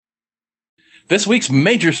This week's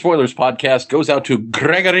Major Spoilers podcast goes out to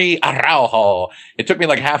Gregory Araujo. It took me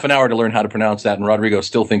like half an hour to learn how to pronounce that, and Rodrigo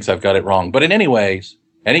still thinks I've got it wrong. But in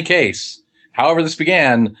any case, however this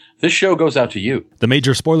began, this show goes out to you. The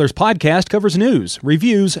Major Spoilers podcast covers news,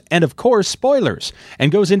 reviews, and of course, spoilers,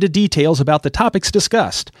 and goes into details about the topics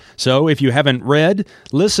discussed. So if you haven't read,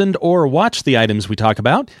 listened, or watched the items we talk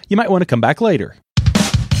about, you might want to come back later.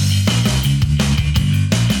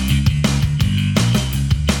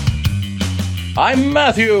 I'm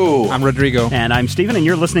Matthew. I'm Rodrigo. And I'm Steven, and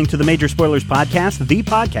you're listening to the Major Spoilers Podcast, the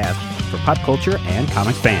podcast for pop culture and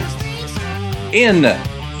comics fans. In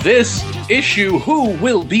this issue, who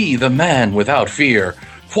will be the man without fear?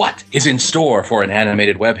 What is in store for an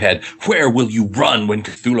animated webhead? Where will you run when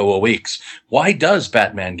Cthulhu awakes? Why does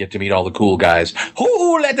Batman get to meet all the cool guys?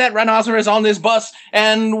 Who let that rhinoceros on this bus?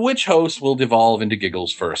 And which host will devolve into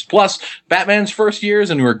giggles first? Plus, Batman's first years,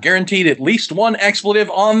 and we're guaranteed at least one expletive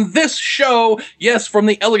on this show. Yes, from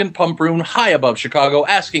the elegant pump room high above Chicago,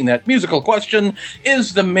 asking that musical question,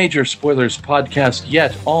 is the Major Spoilers podcast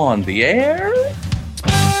yet on the air?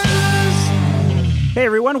 Hey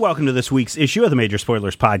everyone, welcome to this week's issue of the Major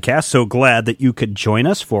Spoilers Podcast. So glad that you could join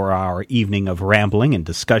us for our evening of rambling and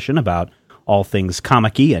discussion about all things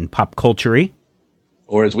comic-y and pop culture-y.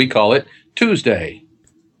 Or as we call it, Tuesday.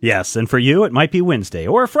 Yes, and for you, it might be Wednesday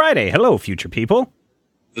or Friday. Hello, future people.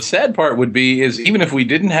 The sad part would be is even if we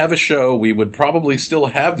didn't have a show, we would probably still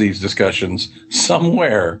have these discussions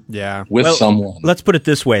somewhere with someone. Let's put it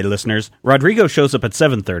this way, listeners. Rodrigo shows up at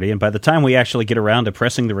 7:30, and by the time we actually get around to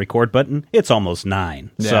pressing the record button, it's almost 9.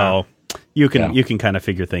 Yeah. So you can kind of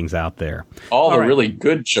figure things out there. All the really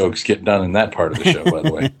good jokes get done in that part of the show, by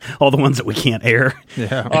the way. All the ones that we can't air.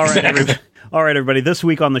 Yeah. All right, All right, everybody. This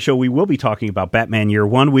week on the show, we will be talking about Batman Year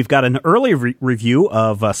One. We've got an early review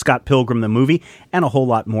of Scott Pilgrim, the movie, and a whole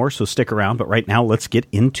lot more, so stick around. But right now, let's get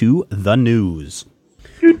into the news.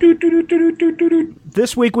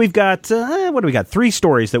 This week, we've got, what do we got? 3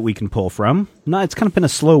 stories that we can pull from. No, it's kind of been a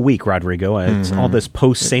slow week, Rodrigo. It's all this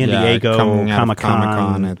post-San Diego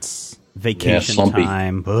Comic-Con. It's vacation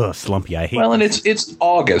time. Ugh, slumpy. I hate Well, and it's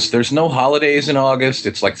August. There's no holidays in August.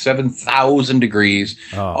 It's like 7,000 degrees.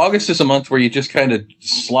 Oh. August is a month where you just kind of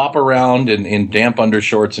slop around in damp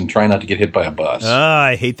undershorts and try not to get hit by a bus.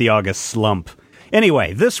 I hate the August slump.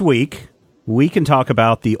 Anyway, this week, we can talk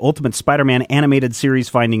about the Ultimate Spider-Man animated series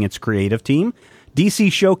finding its creative team.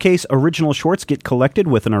 DC Showcase original shorts get collected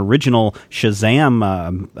with an original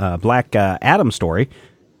Shazam Black Adam story.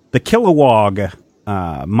 The Kilowog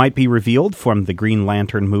might be revealed from the Green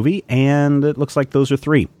Lantern movie, and it looks like those are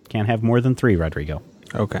 3. Can't have more than 3, Rodrigo.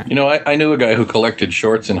 Okay. You know, I knew a guy who collected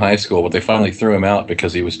shorts in high school, but they finally threw him out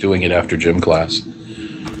because he was doing it after gym class.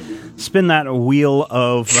 Spin that wheel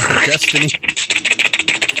of destiny.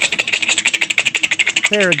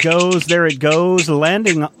 There it goes,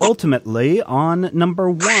 landing ultimately on number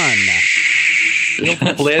 1.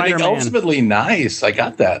 Landing ultimately nice. I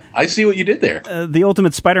got that. I see what you did there. The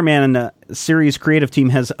Ultimate Spider-Man series creative team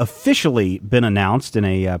has officially been announced in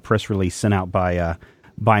a press release sent out by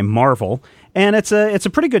Marvel, and it's a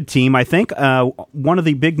pretty good team, I think. One of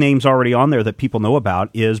the big names already on there that people know about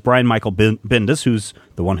is Brian Michael Bendis, who's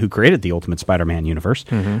the one who created the Ultimate Spider-Man universe.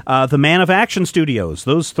 Mm-hmm. The Man of Action Studios,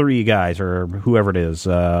 those 3 guys, or whoever it is,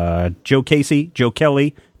 Joe Casey, Joe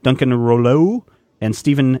Kelly, Duncan Rouleau, and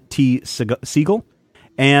Stephen T. Siegel.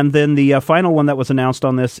 And then the final one that was announced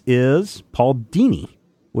on this is Paul Dini,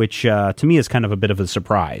 which to me is kind of a bit of a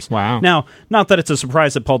surprise. Wow. Now, not that it's a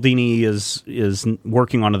surprise that Paul Dini is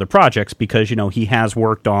working on other projects, because, you know, he has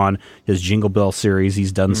worked on his Jingle Bell series.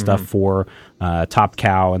 He's done stuff for Top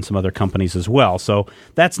Cow and some other companies as well. So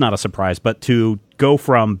that's not a surprise. But to go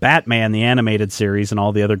from Batman, the animated series, and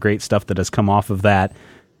all the other great stuff that has come off of that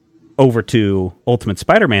over to Ultimate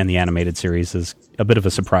Spider-Man, the animated series, is a bit of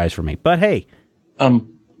a surprise for me. But hey.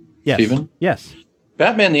 Yes. Steven? Yes.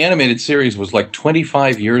 Batman the Animated Series was like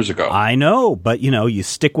 25 years ago. I know, but, you know, you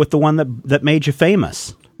stick with the one that made you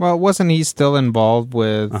famous. Well, wasn't he still involved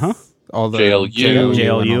with all the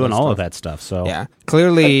JLU and all of that stuff? So yeah,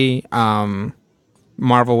 clearly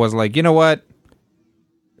Marvel was like, you know what?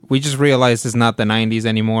 We just realized it's not the 90s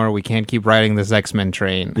anymore. We can't keep riding this X-Men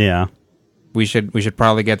train. Yeah. We should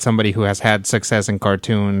probably get somebody who has had success in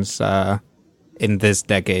cartoons in this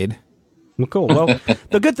decade. Well, cool. Well,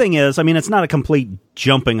 the good thing is, I mean, it's not a complete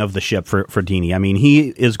jumping of the ship for Dini. I mean, he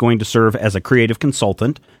is going to serve as a creative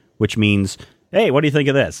consultant, which means, hey, what do you think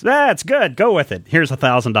of this? That's good. Go with it. Here's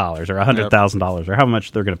 $1,000 or $100,000 or how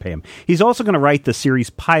much they're going to pay him. He's also going to write the series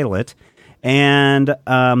pilot, and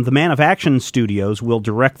the Man of Action Studios will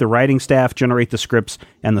direct the writing staff, generate the scripts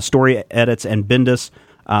and the story edits, and Bendis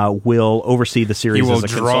will oversee the series He will as a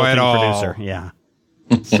draw it consulting all. producer. Yeah.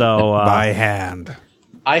 So, By hand.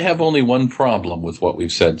 I have only one problem with what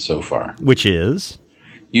we've said so far. which is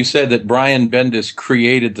You said that Brian Bendis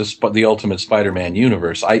created the Ultimate Spider-Man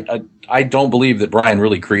universe. I don't believe that Brian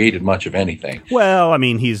really created much of anything. well, I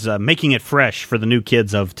mean, he's making it fresh for the new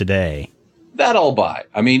kids of today. That I'll buy.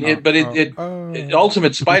 I mean,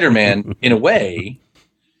 Ultimate Spider-Man, in a way,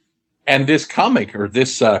 and this comic or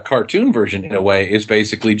this cartoon version, in a way, is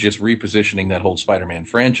basically just repositioning that whole Spider-Man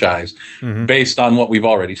franchise based on what we've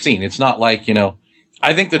already seen. It's not like,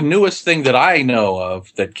 I think the newest thing that I know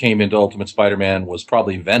of that came into Ultimate Spider-Man was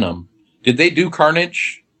probably Venom. Did they do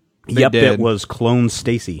Carnage? Yep, did. it was Clone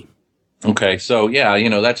Stacy. Okay, so yeah,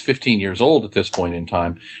 that's 15 years old at this point in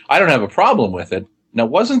time. I don't have a problem with it. Now,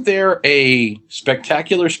 wasn't there a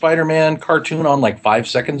Spectacular Spider-Man cartoon on like 5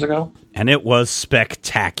 seconds ago? And it was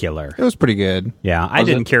spectacular. It was pretty good. Yeah, I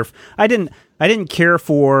didn't care. I didn't care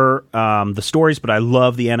for the stories, but I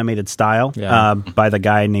love the animated style by the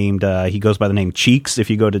guy named. He goes by the name Cheeks. If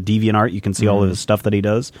you go to DeviantArt, you can see all of his stuff that he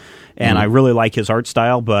does, and I really like his art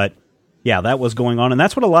style. But yeah, that was going on, and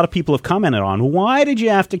that's what a lot of people have commented on. Why did you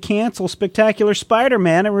have to cancel Spectacular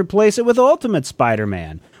Spider-Man and replace it with Ultimate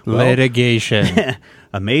Spider-Man? Well, Litigation.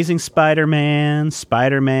 Amazing Spider-Man,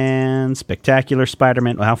 Spider-Man, Spectacular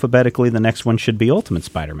Spider-Man. Alphabetically, the next one should be Ultimate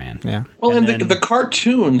Spider-Man. Yeah. Well, and then- the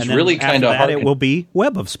cartoons And then really kind of after that, it will be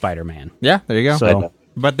Web of Spider-Man. Yeah, there you go. So,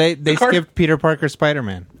 But they skipped Peter Parker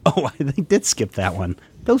Spider-Man. oh, they did skip that one.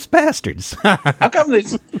 Those bastards. How come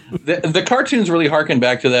the cartoons really harken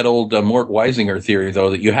back to that old Mort Weisinger theory,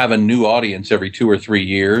 though, that you have a new audience every 2 or 3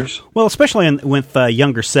 years? Well, especially with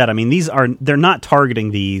younger set. I mean, they're not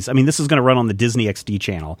targeting these. I mean, this is going to run on the Disney XD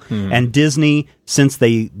channel. And Disney, since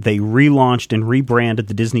they relaunched and rebranded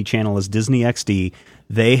the Disney Channel as Disney XD,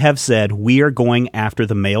 they have said we are going after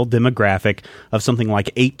the male demographic of something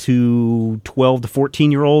like 8 to 12 to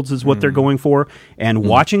 14-year-olds is what they're going for. And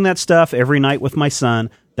watching that stuff every night with my son,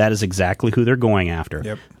 that is exactly who they're going after.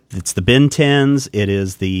 Yep. It's the Ben 10s. It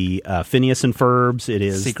is the Phineas and Ferbs. It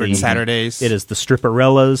is Secret Saturdays. It is the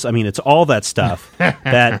Stripperellas. I mean, it's all that stuff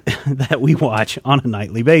that we watch on a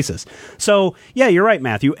nightly basis. So, yeah, you're right,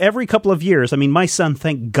 Matthew. Every couple of years, I mean, my son,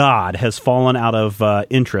 thank God, has fallen out of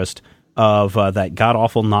interest of that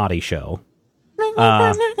god-awful Naughty show.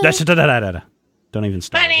 Don't even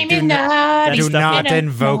start. Do not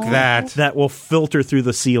invoke that. That will filter through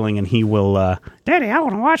the ceiling, and he will, Daddy, I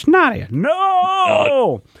want to watch Naughty.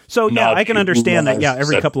 No! So, yeah, I can understand that, yeah,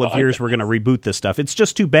 every couple of years we're going to reboot this stuff. It's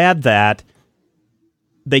just too bad that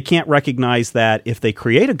they can't recognize that if they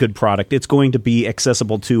create a good product, it's going to be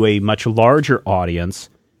accessible to a much larger audience,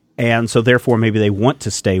 and so therefore maybe they want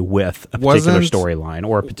to stay with a particular storyline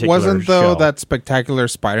or a particular Wasn't, show. though, that Spectacular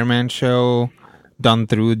Spider-Man show done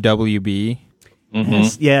through WB?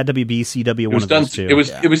 Yeah, WB, CW, one of those two. It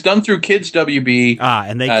was done through Kids WB.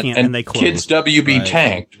 And they can't, and they closed. Kids WB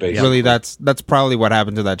tanked, basically. Really, that's probably what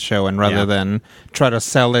happened to that show, and rather than try to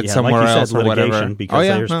sell it somewhere like you else said, or whatever, because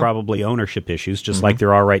there's probably ownership issues, just like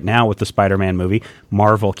there are right now with the Spider-Man movie.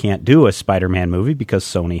 Marvel can't do a Spider-Man movie because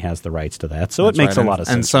Sony has the rights to that, so it makes a lot of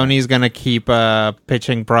sense. And Sony's going to keep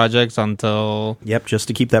pitching projects until... Yep, just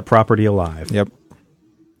to keep that property alive. Yep.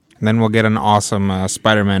 And then we'll get an awesome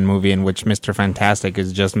Spider-Man movie in which Mr. Fantastic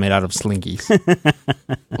is just made out of slinkies.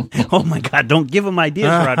 Oh my God, don't give him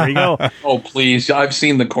ideas, Rodrigo. Oh, please. I've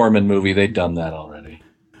seen the Corman movie. They've done that already.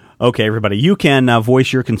 Okay, everybody, you can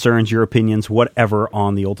voice your concerns, your opinions, whatever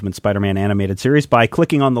on the Ultimate Spider-Man animated series by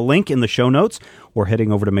clicking on the link in the show notes or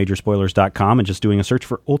heading over to Majorspoilers.com and just doing a search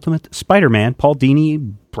for Ultimate Spider-Man, Paul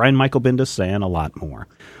Dini, Brian Michael Bendis, and a lot more.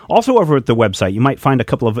 Also over at the website, you might find a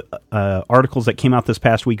couple of articles that came out this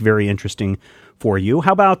past week very interesting for you.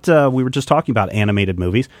 How about, we were just talking about animated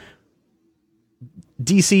movies.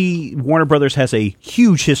 DC, Warner Brothers has a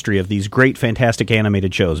huge history of these great, fantastic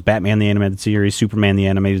animated shows. Batman the Animated Series, Superman the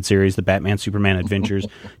Animated Series, the Batman-Superman Adventures,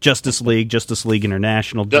 Justice League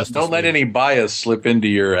International. Don't let any bias slip into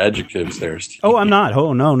your adjectives there, Steve. Oh, I'm not.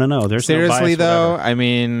 Oh, no. There's Seriously, no bias though, whatever. I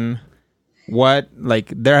mean,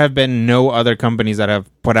 there have been no other companies that have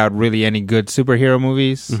put out really any good superhero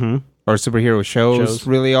movies or superhero shows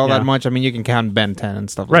really all that much. I mean, you can count Ben 10 and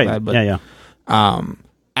stuff like that. But, yeah.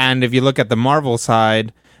 And if you look at the Marvel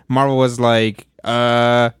side, Marvel was like,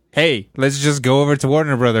 hey, let's just go over to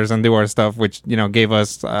Warner Brothers and do our stuff, which, gave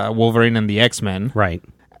us Wolverine and the X-Men. Right.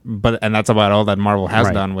 And that's about all that Marvel has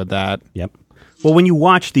done with that. Yep. Well, when you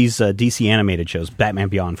watch these DC animated shows, Batman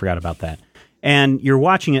Beyond, forgot about that, and you're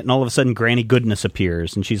watching it, and all of a sudden Granny Goodness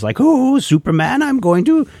appears, and she's like, "Oh, Superman, I'm going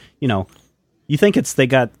to," you think they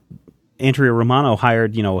got Andrea Romano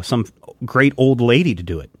hired, some great old lady to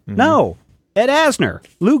do it. No, Ed Asner,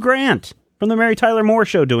 Lou Grant from the Mary Tyler Moore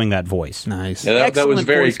Show doing that voice. Nice. Yeah, that was Excellent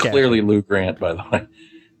very voice casting. clearly Lou Grant, by the way.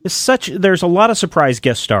 There's a lot of surprise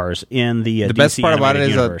guest stars in the The DC best part about it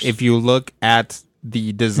is universe. that if you look at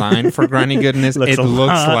the design for Granny Goodness, Looks it a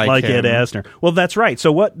looks lot like him. Ed Asner. Well, that's right.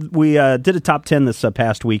 So what we did a top 10 this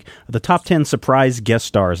past week, the top 10 surprise guest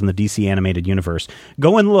stars in the DC animated universe.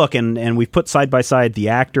 Go and look, and we've put side by side the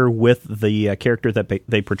actor with the character that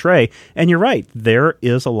they portray. And you're right, there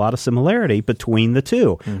is a lot of similarity between the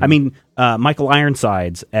two. Mm-hmm. I mean, Michael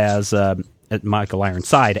Ironside as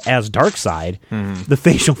Darkseid, the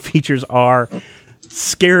facial features are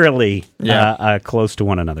scarily close to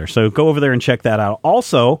one another. So go over there and check that out.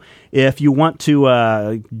 Also, if you want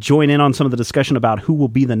to join in on some of the discussion about who will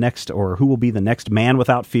be the next Man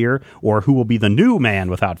Without Fear, or who will be the new Man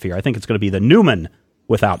Without Fear, I think it's going to be the Newman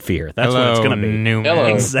Without Fear. That's what it's going to be. Newman.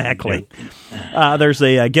 Hello. Exactly. There's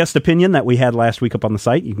a guest opinion that we had last week up on the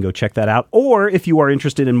site. You can go check that out. Or if you are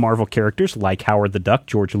interested in Marvel characters like Howard the Duck,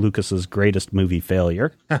 George Lucas's greatest movie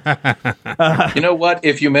failure, You know what?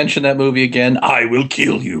 If you mention that movie again, I will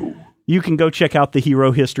kill you. you can go check out the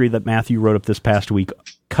hero history that Matthew wrote up this past week,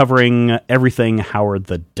 covering everything Howard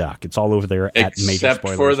the Duck. It's all over there at Major Except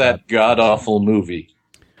Spoilers. for that god-awful movie.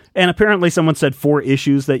 And apparently someone said 4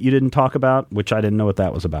 issues that you didn't talk about, which I didn't know what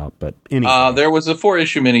that was about. But anyway. There was a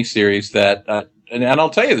 4-issue miniseries that, and I'll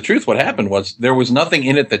tell you the truth, what happened was there was nothing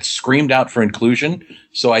in it that screamed out for inclusion,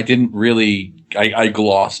 so I didn't really, I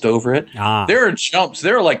glossed over it. There are jumps,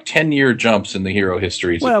 there are like 10-year jumps in the hero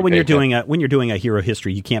histories. Well, when you're doing a hero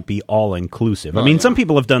history, you can't be all inclusive. I mean, some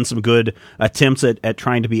people have done some good attempts at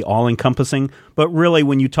trying to be all encompassing, but really,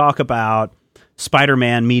 when you talk about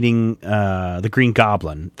Spider-Man meeting the Green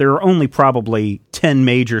Goblin, there are only probably 10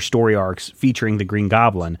 major story arcs featuring the Green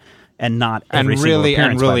Goblin, and not every single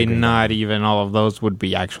appearance by the Green not Goblin. even all of those would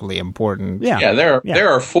be actually important. Yeah, there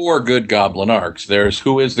are 4 good Goblin arcs. There's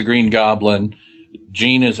Who is the Green Goblin?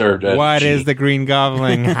 Gene is her. What is the Green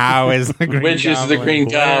Goblin? How is the Green Goblin? Which is the Green Where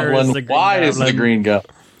is Goblin? the Green Why is the Goblin? Green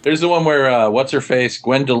Goblin? There's the one where what's her face?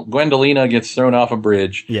 Gwendolina gets thrown off a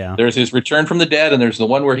bridge. Yeah. There's his Return from the Dead, and there's the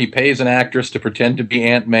one where he pays an actress to pretend to be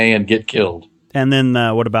Aunt May and get killed. And then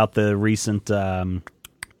what about the recent Dark?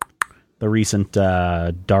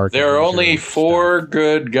 There are only 4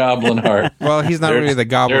 good Goblin arcs. Well, he's not really the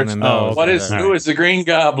Goblin in those. Who is the Green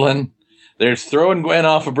Goblin? There's throwing Gwen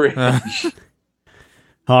off a bridge.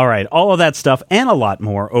 All right, all of that stuff and a lot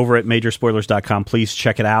more over at Majorspoilers.com. Please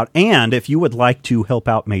check it out. And if you would like to help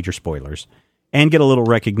out Major Spoilers and get a little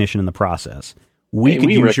recognition in the process, we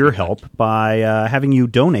could use your help by having you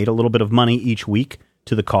donate a little bit of money each week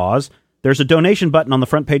to the cause. There's a donation button on the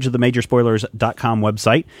front page of the Majorspoilers.com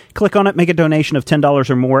website. Click on it, make a donation of $10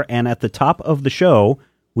 or more, and at the top of the show,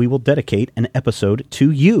 we will dedicate an episode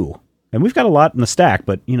to you. And we've got a lot in the stack,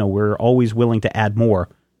 but we're always willing to add more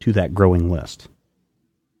to that growing list.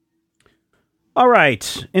 All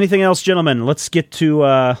right. Anything else, gentlemen? Let's get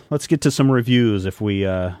to some reviews if we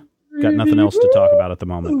got nothing else to talk about at the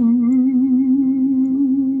moment.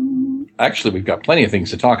 Actually, we've got plenty of things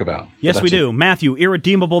to talk about. Yes, we do. Matthew,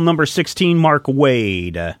 Irredeemable number 16, Mark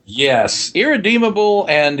Waid. Yes, Irredeemable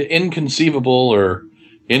and Inconceivable, or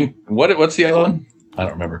what's the other one? I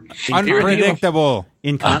don't remember. Unpredictable.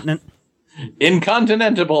 Incontinent.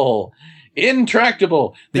 Incontinentable.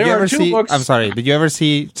 Intractable. Did you ever see? I'm sorry. Did you ever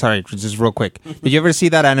see? Sorry, just real quick. Did you ever see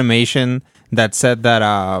that animation that said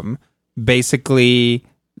that basically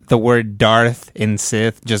the word Darth in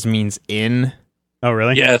Sith just means in? Oh,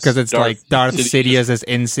 really? Yes, because it's like Darth Sidious is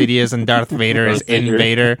Insidious and Darth Vader is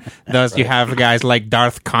Invader. Thus, you have guys like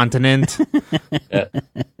Darth Continent,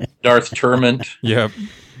 Darth Turment. Yep.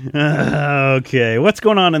 Okay, what's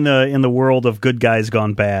going on in the world of good guys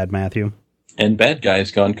gone bad, Matthew? And bad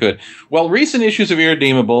guys gone good. Well, recent issues of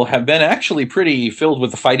Irredeemable have been actually pretty filled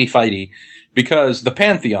with the fighty, because the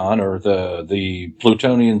Pantheon, or the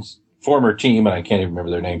Plutonians' former team, and I can't even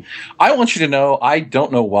remember their name. I want you to know, I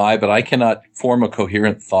don't know why, but I cannot form a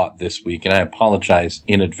coherent thought this week, and I apologize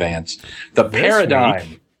in advance. The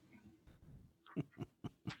Paradigm.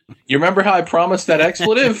 You remember how I promised that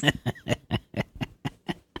expletive?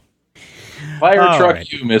 Fire truck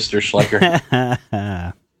right. You, Mr.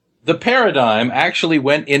 Schleicher. The Paradigm actually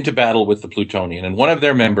went into battle with the Plutonian, and one of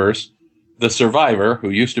their members, the Survivor,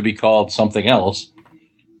 who used to be called something else,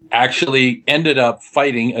 actually ended up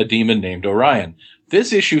fighting a demon named Orion.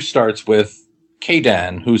 This issue starts with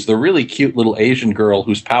Kaydan, who's the really cute little Asian girl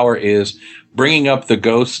whose power is bringing up the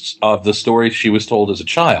ghosts of the stories she was told as a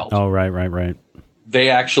child. Oh, right.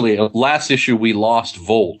 They actually, last issue, we lost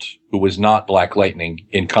Volt, who was not Black Lightning,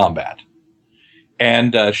 in combat.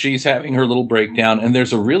 And she's having her little breakdown, and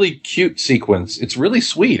there's a really cute sequence. It's really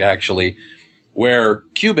sweet, actually, where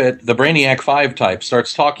Cubit, the Brainiac 5 type,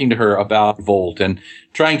 starts talking to her about Volt and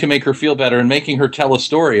trying to make her feel better and making her tell a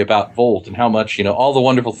story about Volt and how much, all the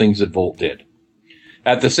wonderful things that Volt did.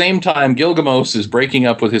 At the same time, Gilgamos is breaking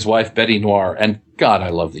up with his wife, Betty Noir, and God, I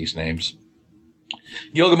love these names.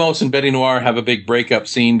 Gilgamos and Betty Noir have a big breakup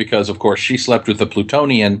scene because, of course, she slept with the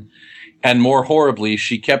Plutonian, and more horribly,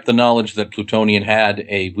 she kept the knowledge that Plutonian had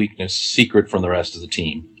a weakness secret from the rest of the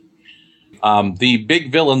team. The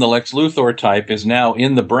big villain, the Lex Luthor type, is now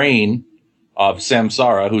in the brain of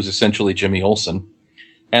Samsara, who's essentially Jimmy Olsen,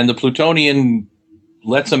 and the Plutonian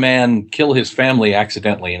lets a man kill his family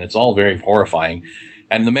accidentally, and it's all very horrifying.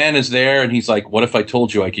 And the man is there, and he's like, what if I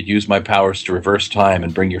told you I could use my powers to reverse time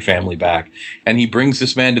and bring your family back? And he brings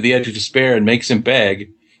this man to the edge of despair and makes him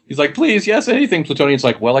beg. He's like, please, yes, anything. Plutonian's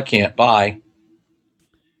like, well, I can't, bye.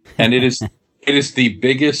 And it is the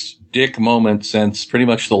biggest dick moment since pretty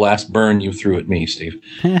much the last burn you threw at me, Steve.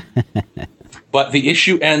 But the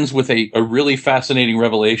issue ends with a really fascinating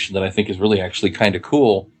revelation that I think is really actually kind of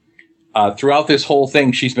cool. Throughout this whole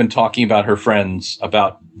thing, she's been talking about her friends,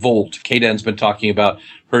 about Volt. Kaden's been talking about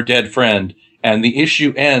her dead friend. And the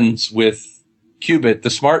issue ends with Cubit, the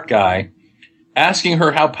smart guy, asking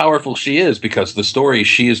her how powerful she is because the stories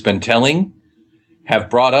she has been telling have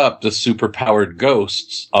brought up the superpowered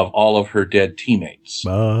ghosts of all of her dead teammates.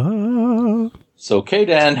 So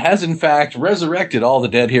Kaden has, in fact, resurrected all the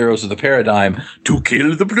dead heroes of the Paradigm to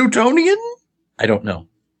kill the Plutonian? I don't know.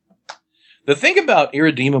 The thing about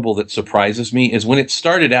Irredeemable that surprises me is when it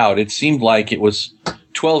started out, it seemed like it was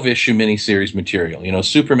 12-issue miniseries material.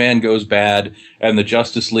 Superman goes bad, and the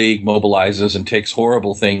Justice League mobilizes and takes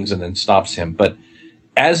horrible things and then stops him. But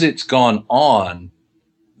as it's gone on,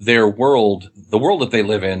 their world, the world that they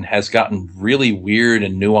live in, has gotten really weird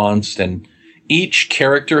and nuanced, and each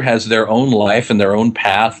character has their own life and their own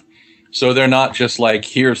path. So they're not just like,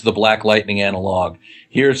 here's the Black Lightning analog,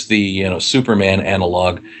 here's the, Superman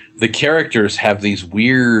analog. The characters have these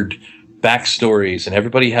weird backstories, and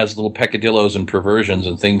everybody has little peccadillos and perversions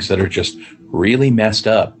and things that are just really messed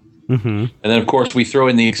up. Mm-hmm. And then, of course, we throw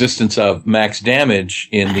in the existence of Max Damage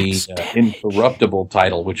in the Incorruptible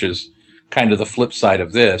title, which is kind of the flip side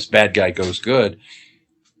of this. Bad guy goes good.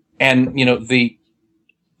 And,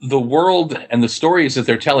 the world and the stories that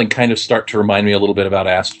they're telling kind of start to remind me a little bit about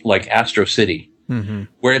Astro City,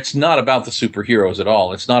 where it's not about the superheroes at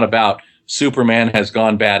all. It's not about Superman has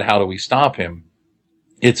gone bad, how do we stop him?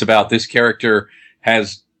 It's about this character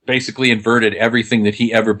has basically inverted everything that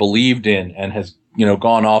he ever believed in and has,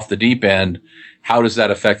 gone off the deep end. How does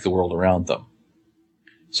that affect the world around them?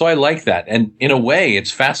 So I like that. And in a way,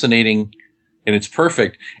 it's fascinating and it's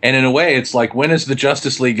perfect. And in a way, it's like, when is the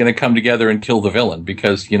Justice League going to come together and kill the villain?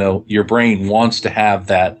 Because, your brain wants to have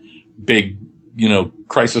that big,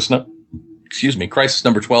 crisis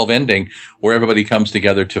number 12 ending where everybody comes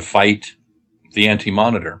together to fight the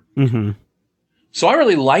Anti-Monitor. Mm-hmm. So I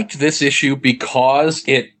really liked this issue because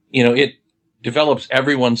it develops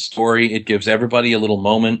everyone's story. It gives everybody a little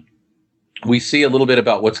moment. We see a little bit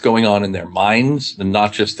about what's going on in their minds and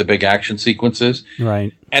not just the big action sequences.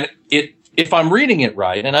 Right. And if I'm reading it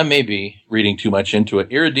right, and I may be reading too much into it,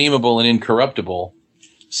 Irredeemable and Incorruptible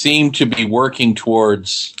seem to be working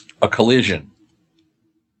towards a collision.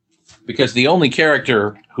 Because the only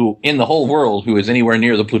character who in the whole world who is anywhere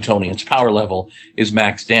near the Plutonian's power level is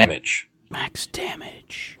Max Damage. Max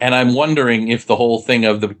Damage. And I'm wondering if the whole thing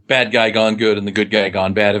of the bad guy gone good and the good guy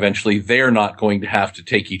gone bad, eventually they're not going to have to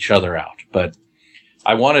take each other out. But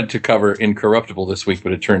I wanted to cover Incorruptible this week,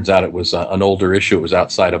 but it turns out it was an older issue. It was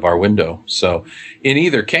outside of our window. So in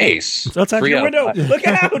either case... It's outside your window. Look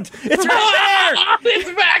out! It's right there! It's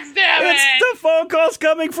Max Damage! It's the phone calls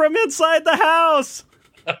coming from inside the house!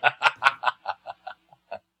 Check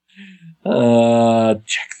the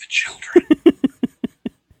children.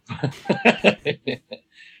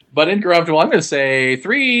 But Incorruptible, I'm going to say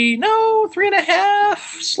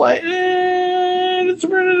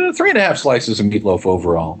 3.5 slices of meatloaf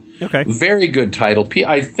overall. Okay. Very good title.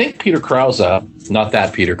 I think Peter Krause, not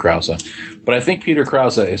that Peter Krause, but I think Peter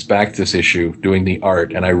Krause is back this issue doing the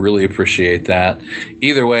art, and I really appreciate that.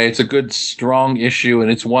 Either way, it's a good, strong issue,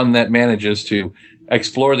 and it's one that manages to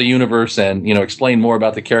explore the universe and, explain more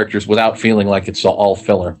about the characters without feeling like it's all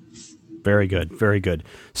filler. Very good, very good.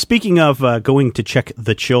 Speaking of going to check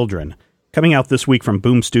the children, coming out this week from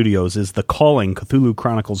Boom Studios is The Calling, Cthulhu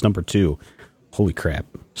Chronicles #2. Holy crap.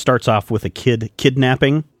 Starts off with a kid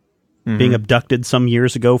kidnapping, being abducted some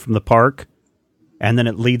years ago from the park, and then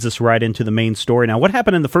it leads us right into the main story. Now, what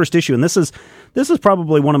happened in the first issue, and this is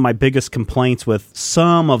probably one of my biggest complaints with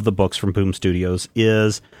some of the books from Boom Studios,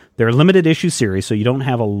 is they're a limited issue series, so you don't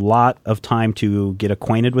have a lot of time to get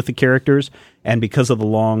acquainted with the characters, and because of the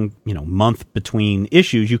long, month between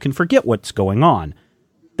issues, you can forget what's going on.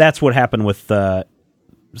 That's what happened with the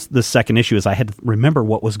second issue, is I had to remember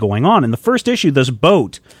what was going on. In the first issue, this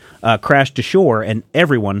boat crashed ashore, and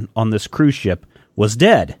everyone on this cruise ship was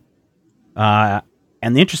dead.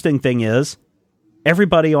 And the interesting thing is,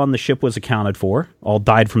 everybody on the ship was accounted for, all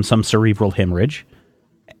died from some cerebral hemorrhage.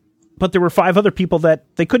 But there were 5 other people that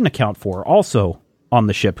they couldn't account for, also on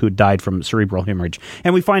the ship, who died from cerebral hemorrhage.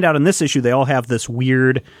 And we find out in this issue, they all have this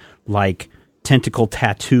weird, tentacle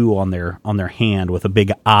tattoo on their hand with a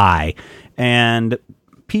big eye. And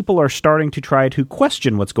people are starting to try to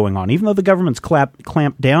question what's going on, even though the government's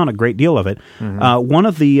clamped down a great deal of it. One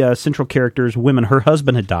of the central characters' women, her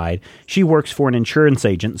husband had died. She works for an insurance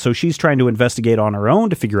agent, so she's trying to investigate on her own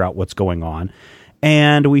to figure out what's going on.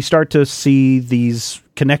 And we start to see these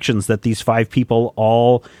connections that these 5 people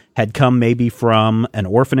all had come maybe from an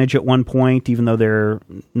orphanage at one point, even though they're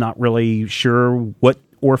not really sure what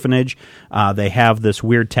orphanage. They have this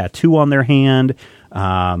weird tattoo on their hand.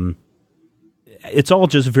 It's all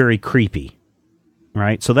just very creepy,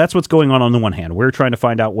 right? So that's what's going on the one hand. We're trying to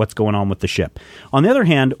find out what's going on with the ship. On the other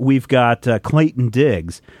hand, we've got Clayton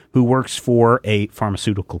Diggs, who works for a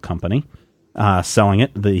pharmaceutical company, selling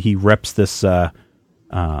it. He reps this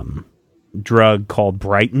drug called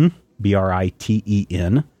Brighten,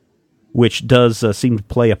 Briten, which does seem to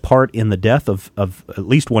play a part in the death of at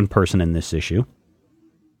least one person in this issue.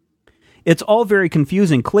 It's all very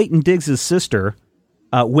confusing. Clayton Diggs' sister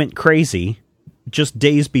went crazy just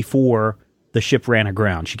days before the ship ran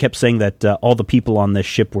aground. She kept saying that all the people on this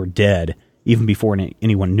ship were dead, even before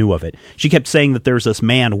anyone knew of it. She kept saying that there's this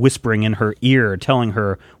man whispering in her ear, telling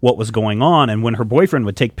her what was going on, and when her boyfriend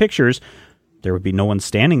would take pictures, there would be no one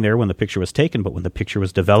standing there when the picture was taken, but when the picture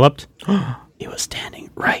was developed, he was standing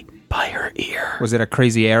right by her ear. Was it a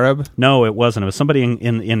crazy Arab? No, it wasn't. It was somebody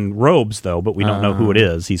in robes, though, but we don't know who it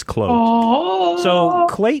is. He's cloaked. So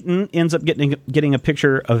Clayton ends up getting a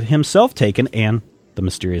picture of himself taken, and the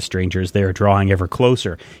mysterious stranger is there, drawing ever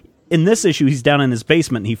closer. In this issue, he's down in his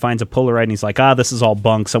basement, and he finds a Polaroid, and he's like, this is all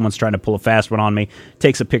bunk. Someone's trying to pull a fast one on me.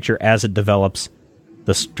 Takes a picture. As it develops,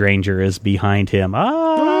 the stranger is behind him.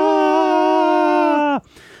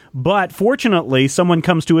 But fortunately, someone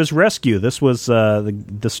comes to his rescue. This was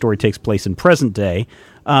this story takes place in present day.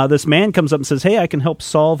 This man comes up and says, "Hey, I can help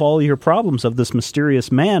solve all your problems of this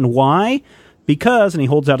mysterious man. Why? Because," and he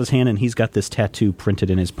holds out his hand, and he's got this tattoo printed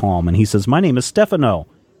in his palm, and he says, "My name is Stefano."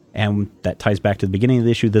 And that ties back to the beginning of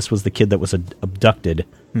the issue. This was the kid that was abducted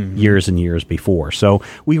years and years before. So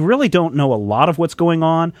we really don't know a lot of what's going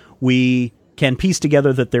on. We can piece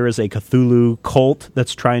together that there is a Cthulhu cult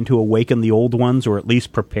that's trying to awaken the old ones, or at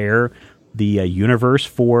least prepare the universe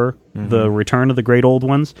for the return of the great old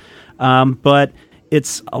ones. But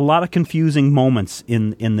it's a lot of confusing moments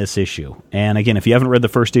in this issue. And again, if you haven't read the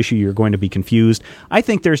first issue, you're going to be confused. I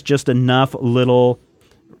think there's just enough little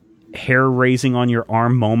hair-raising on your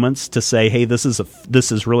arm moments to say, hey, this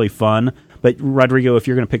is really fun. But Rodrigo, if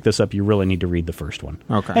you're going to pick this up, you really need to read the first one.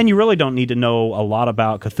 Okay. And you really don't need to know a lot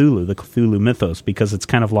about Cthulhu, the Cthulhu mythos, because it's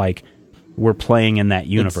kind of like we're playing in that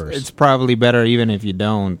universe. It's probably better even if you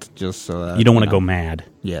don't, just so that you don't want to go mad.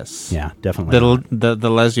 Yes. Yeah, definitely. The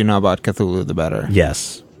less you know about Cthulhu, the better.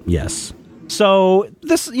 Yes. So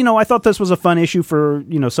this, I thought this was a fun issue for,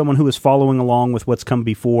 someone who is following along with what's come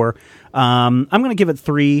before. I'm going to give it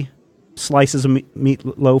 3 slices of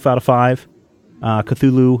meatloaf out of 5.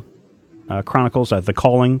 Cthulhu Chronicles, The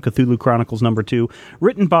Calling, Cthulhu Chronicles #2,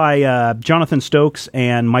 written by Jonathan Stokes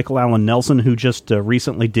and Michael Allen Nelson, who just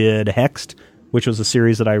recently did Hexed, which was a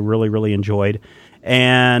series that I really, really enjoyed.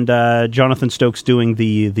 And Jonathan Stokes doing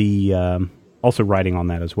the also writing on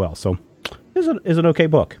that as well. So is an okay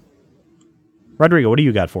book. Rodrigo, what do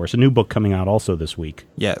you got for us? A new book coming out also this week.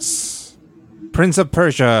 Yes. Prince of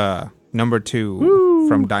Persia, #2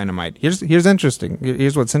 from Dynamite. Here's interesting.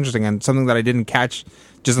 Here's what's interesting, and something that I didn't catch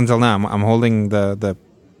just until now. I'm holding the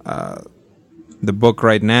book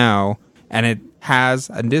right now, and it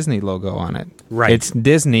has a Disney logo on it. Right. It's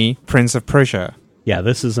Disney Prince of Persia. Yeah,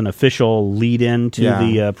 this is an official lead-in to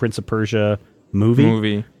the Prince of Persia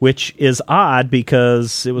movie, which is odd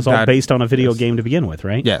because it was all based on a video game to begin with,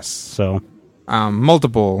 right? Yes. So,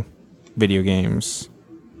 multiple video games.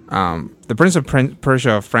 The Prince of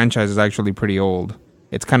Persia franchise is actually pretty old.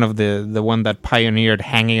 It's kind of the one that pioneered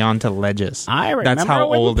hanging on to ledges. I remember That's how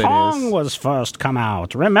when old Pong it is. was first come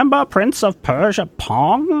out. Remember Prince of Persia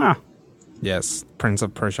Pong? Yes, Prince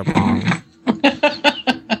of Persia Pong.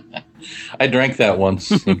 I drank that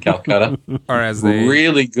once in Calcutta. Or as they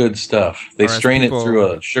Really good stuff. They or as strain people- it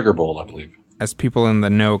through a sugar bowl, I believe. as people in the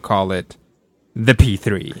know call it, the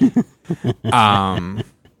P3.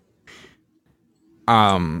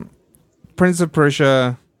 Prince of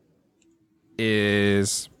Persia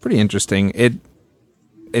is pretty interesting.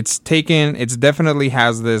 It's definitely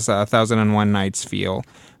has this 1001 Nights feel.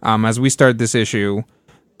 As we start this issue,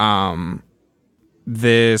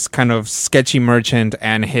 this kind of sketchy merchant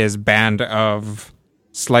and his band of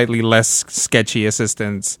slightly less sketchy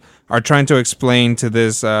assistants are trying to explain to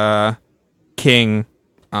this king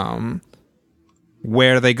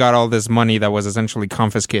where they got all this money that was essentially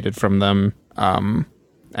confiscated from them,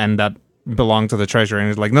 and that belonged to the treasury. And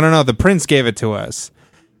he's like, no, the prince gave it to us.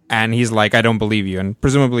 And he's like, I don't believe you. And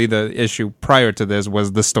presumably the issue prior to this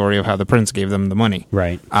was the story of how the prince gave them the money.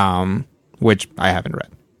 Right. Which I haven't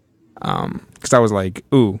read. Because I was like,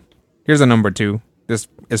 ooh, here's a number 2. This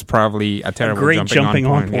is probably a terrible great jumping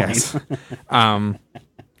on point. Yes.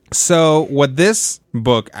 So what this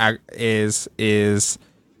book is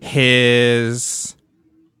his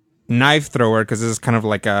knife thrower, because this is kind of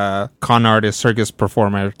like a con artist, circus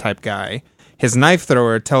performer type guy. His knife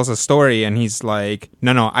thrower tells a story, and he's like,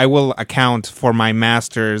 no, I will account for my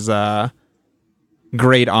master's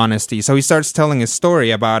great honesty. So he starts telling his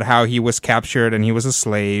story about how he was captured and he was a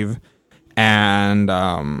slave, and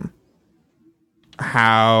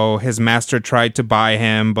how his master tried to buy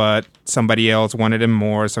him, but somebody else wanted him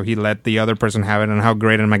more, so he let the other person have it, and how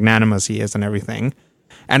great and magnanimous he is and everything.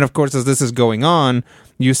 And of course, as this is going on,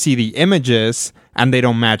 you see the images, and they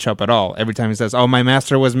don't match up at all. Every time he says, oh, my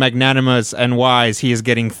master was magnanimous and wise, he is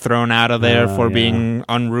getting thrown out of there for being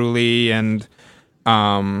unruly, and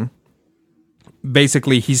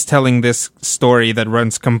basically he's telling this story that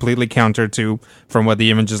runs completely counter to, from what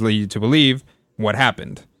the images lead you to believe, what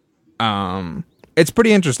happened. It's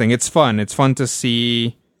pretty interesting. It's fun. It's fun to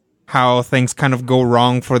see how things kind of go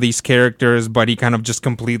wrong for these characters, but he kind of just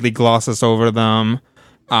completely glosses over them.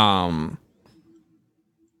 And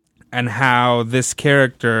how this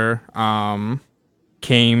character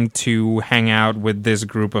came to hang out with this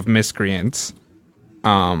group of miscreants.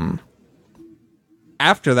 After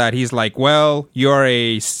that, he's like, well, you're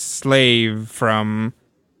a slave from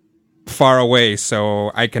far away,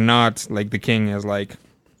 so I cannot, like, the king is like,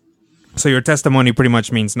 so your testimony pretty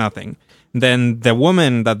much means nothing. Then the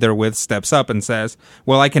woman that they're with steps up and says,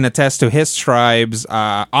 well, I can attest to his tribe's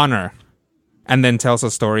honor. And then tells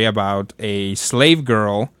a story about a slave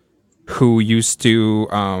girl who used to,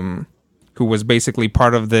 who was basically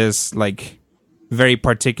part of this, like, very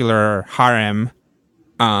particular harem,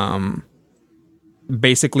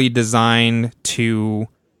 basically designed to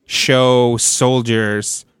show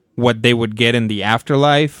soldiers what they would get in the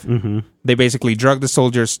afterlife. Mm-hmm. They basically drugged the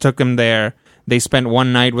soldiers, took them there. They spent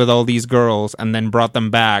one night with all these girls and then brought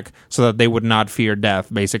them back so that they would not fear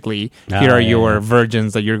death. Basically, here are your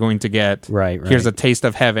virgins that you're going to get. Right. Here's a taste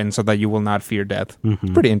of heaven so that you will not fear death.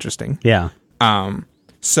 Mm-hmm. Pretty interesting. Yeah.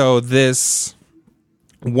 So this,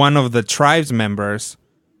 one of the tribe's members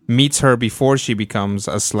meets her before she becomes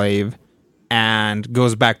a slave and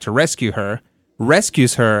goes back to rescue her,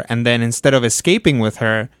 rescues her, and then instead of escaping with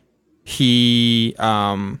her, he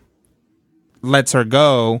lets her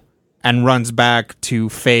go and runs back to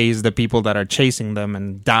phase the people that are chasing them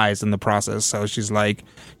and dies in the process. So she's like,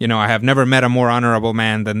 I have never met a more honorable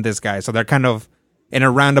man than this guy. So they're kind of, in a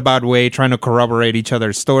roundabout way, trying to corroborate each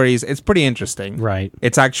other's stories. It's pretty interesting. Right.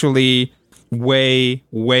 It's actually way,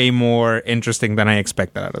 way more interesting than I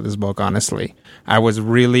expected out of this book, honestly. I was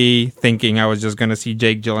really thinking I was just going to see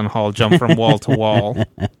Jake Gyllenhaal jump from wall to wall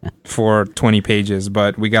for 20 pages,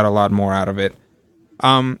 but we got a lot more out of it.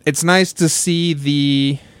 It's nice to see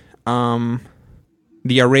the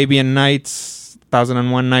Arabian Nights,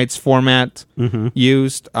 1001 Nights format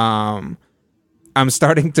used. I'm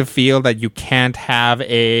starting to feel that you can't have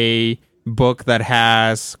a book that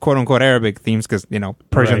has quote-unquote Arabic themes, because,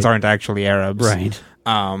 Persians aren't actually Arabs. Right.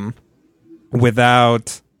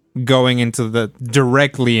 Without going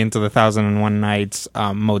directly into the 1001 Nights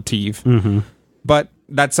motif. Mm-hmm. But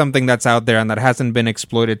that's something that's out there and that hasn't been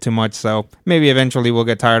exploited too much, so maybe eventually we'll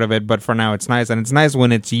get tired of it, but for now it's nice, and it's nice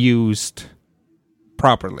when it's used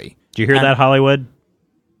properly. Do you hear that, Hollywood?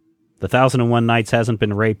 The 1001 Nights hasn't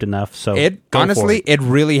been raped enough, so honestly, it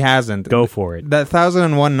really hasn't. Go for it. The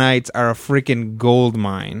 1001 Nights are a freaking gold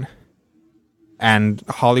mine, and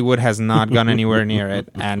Hollywood has not gone anywhere near it.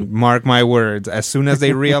 And mark my words, as soon as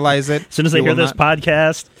they realize it, as soon as they hear this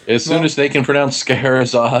podcast, as soon as they can pronounce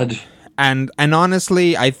Scheherazade. And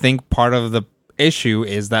honestly, I think part of the issue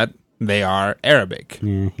is that they are Arabic.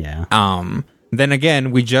 Yeah. Then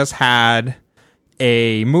again, we just had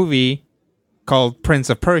a movie called Prince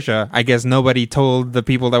of Persia. I guess nobody told the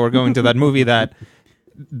people that were going to that movie that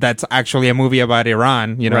that's actually a movie about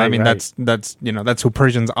Iran. You know, Right, I mean, right. that's that's who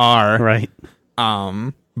Persians are. Right.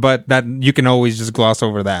 But that you can always just gloss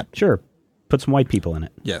over that. Sure. Put some white people in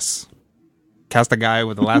it. Yes. Cast a guy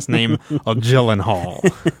with the last name of Gyllenhaal.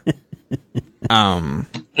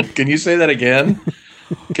 Can you say that again?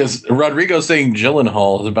 Because Rodrigo saying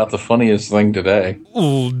Gyllenhaal is about the funniest thing today.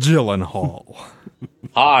 Ooh, Gyllenhaal.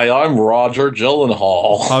 Hi, I'm Roger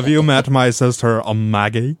Gyllenhaal. Have you met my sister,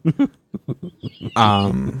 Maggie?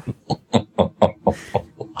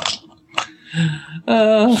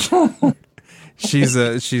 She's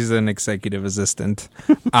an executive assistant.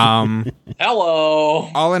 Hello.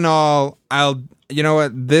 All in all, you know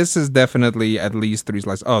what? This is definitely at least 3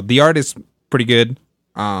 slices. Oh, the art is pretty good.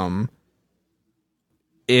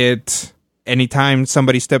 Anytime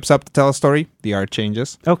somebody steps up to tell a story, the art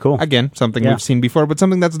changes. Oh, cool. Again, something Yeah. we've seen before, but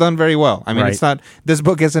something that's done very well. I mean, Right. it's not, this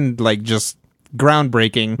book isn't like just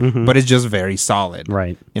groundbreaking, but it's just very solid.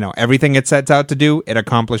 Right. You know, everything it sets out to do, it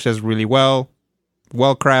accomplishes really well.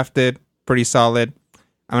 Well crafted, pretty solid.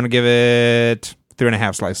 I'm going to give it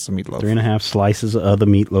 3.5 slices of meatloaf. 3.5 slices of the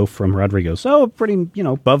meatloaf from Rodrigo. So, a pretty,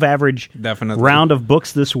 above average Definitely. round of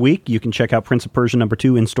books this week. You can check out Prince of Persia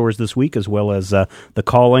 #2 in stores this week, as well as The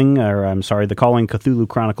Calling Cthulhu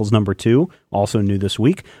Chronicles #2, also new this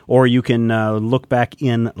week. Or you can look back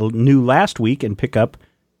in new last week and pick up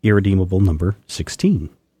Irredeemable #16.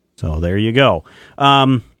 So, there you go.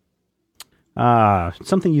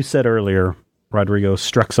 Something you said earlier, Rodrigo,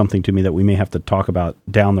 struck something to me that we may have to talk about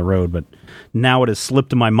down the road, but now it has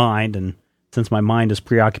slipped in my mind, and since my mind is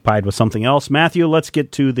preoccupied with something else, Matthew, let's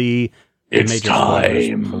get to the It's major spoilers.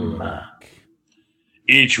 time.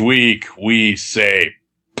 Each week we say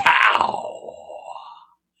pow.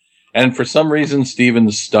 And for some reason,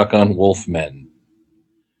 Steven's stuck on Wolfmen.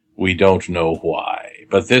 We don't know why.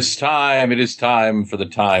 But this time, it is time for the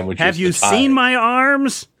time which Have is you the time. seen my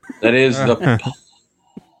arms? That is the...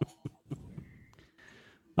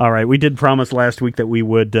 All right, we did promise last week that we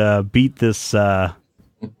would beat this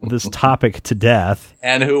this topic to death.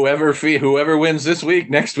 And whoever wins this week,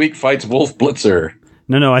 next week fights Wolf Blitzer.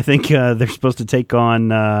 No, I think they're supposed to take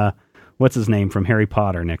on, what's his name from Harry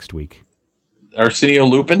Potter next week. Arsenio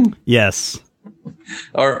Lupin? Yes.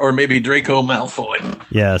 Or maybe Draco Malfoy.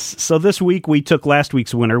 Yes. So this week we took last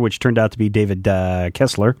week's winner, which turned out to be David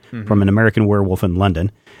Kessler from An American Werewolf in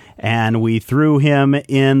London. And we threw him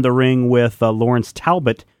in the ring with Lawrence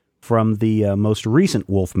Talbot from the most recent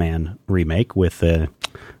Wolfman remake with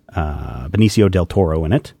Benicio del Toro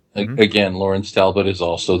in it. Again, Lawrence Talbot is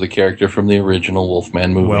also the character from the original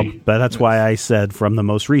Wolfman movie. Well, but that's why I said from the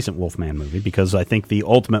most recent Wolfman movie, because I think the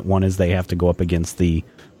ultimate one is they have to go up against the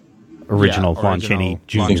original Lon Chaney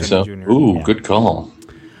Jr. I think so. Jr. Ooh, Yeah. good call.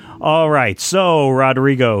 All right. So,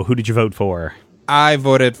 Rodrigo, who did you vote for? I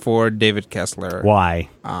voted for David Kessler. Why?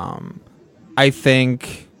 I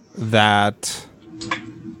think that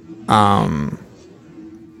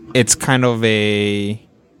it's kind of a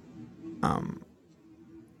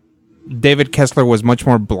David Kessler was much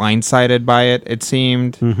more blindsided by it, it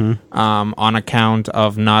seemed, on account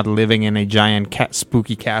of not living in a giant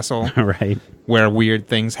spooky castle Right. where weird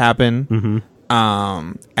things happen,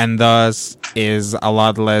 and thus is a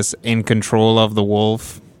lot less in control of the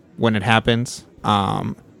wolf when it happens.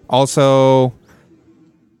 Also,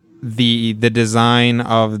 the design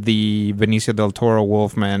of the Benicio del Toro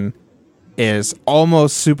Wolfman is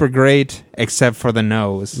almost super great, except for the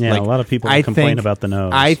nose. Yeah, a lot of people complain about the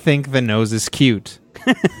nose. I think the nose is cute.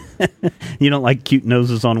 You don't like cute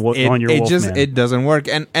noses on your Wolfman. It doesn't work,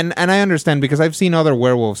 and I understand, because I've seen other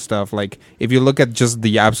werewolf stuff. Like if you look at just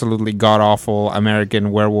the absolutely god awful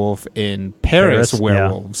American Werewolf in Paris yeah.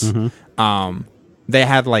 werewolves, they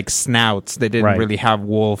had like snouts. They didn't Right. really have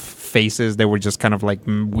wolf faces. They were just kind of like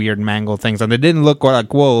weird mangled things, and they didn't look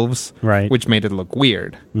like wolves, Right. which made it look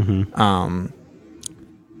weird.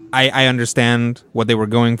 I understand what they were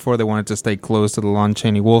going for. They wanted to stay close to the Lon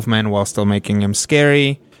Chaney Wolfman while still making him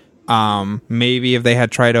scary. Maybe if they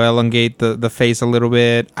had tried to elongate the face a little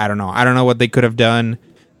bit, I don't know. I don't know what they could have done,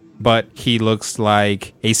 but he looks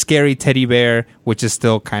like a scary teddy bear, which is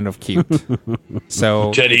still kind of cute.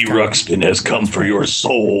 So Teddy Ruxpin has come for your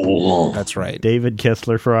soul. that's right. David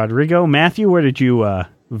Kessler for Rodrigo. Matthew, where did you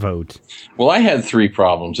vote? Well, I had 3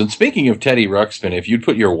 problems. And speaking of Teddy Ruxpin, if you'd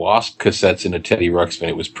put your Wasp cassettes into Teddy Ruxpin,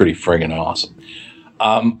 it was pretty friggin' awesome.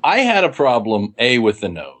 I had a problem, with the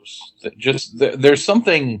nose. There's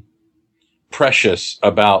something precious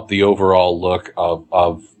about the overall look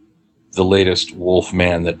of the latest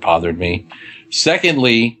Wolfman that bothered me.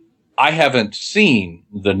 Secondly, I haven't seen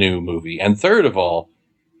the new movie. And third of all,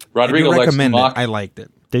 Rodrigo I do likes to recommend mock. it. I liked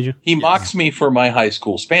it. Did you? He mocks me for my high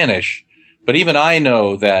school Spanish, but even I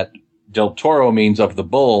know that Del Toro means of the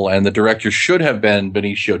bull, and the director should have been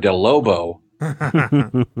Benicio del Lobo.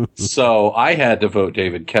 So I had to vote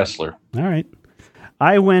David Kessler. All right.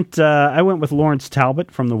 I went with Lawrence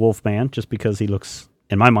Talbot from the Wolfman, just because he looks,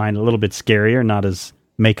 in my mind, a little bit scarier, not as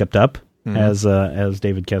make-upped up as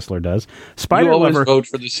David Kessler does. You always vote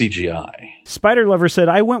for the CGI. Spider Lover said,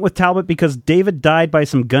 I went with Talbot because David died by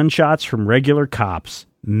some gunshots from regular cops.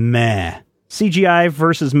 Meh. CGI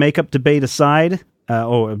versus makeup debate aside.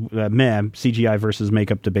 CGI versus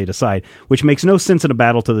makeup debate aside, which makes no sense in a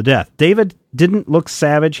battle to the death. David didn't look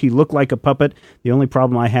savage. He looked like a puppet. The only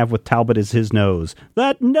problem I have with Talbot is his nose.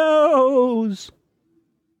 That nose!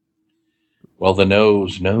 Well, the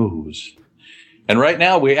nose knows. And right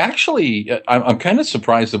now, we actually, I'm kind of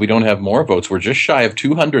surprised that we don't have more votes. We're just shy of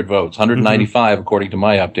 200 votes, 195 according to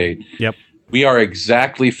my update. Yep. We are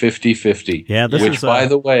exactly 50-50, yeah, which, by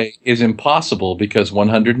the way, is impossible because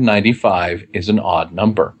 195 is an odd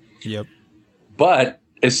number. Yep. But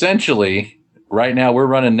essentially, right now we're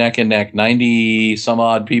running neck and neck, 90 some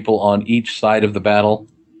odd people on each side of the battle.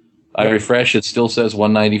 I refresh, it still says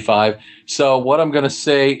 195. So what I'm going to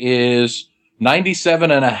say is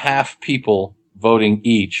 97 and a half people voting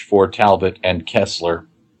each for Talbot and Kessler.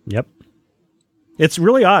 Yep. It's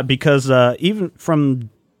really odd because even from...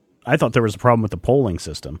 I thought there was a problem with the polling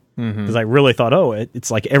system because I really thought,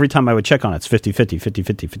 it's like every time I would check on it, it's 50-50,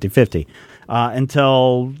 50-50, 50-50.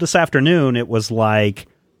 Until this afternoon, it was like,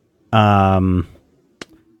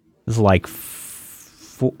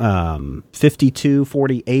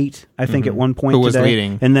 52-48, I think, at one point. Who was today.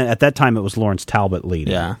 leading? And then at that time, it was Lawrence Talbot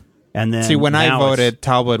leading. Yeah. And then see, when I voted,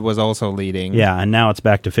 Talbot was also leading. Yeah, and now it's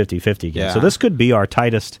back to 50-50 again. Yeah. So this could be our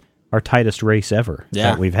tightest race ever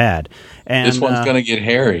that we've had. And this one's going to get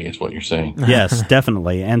hairy, is what you're saying. Yes,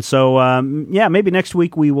 definitely. And so, maybe next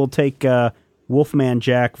week we will take Wolfman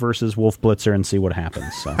Jack versus Wolf Blitzer and see what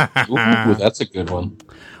happens. So. Ooh, that's a good one.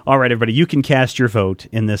 All right, everybody, you can cast your vote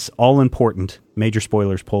in this all-important Major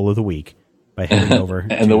Spoilers poll of the week by heading over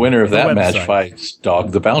and the winner of that website. match fights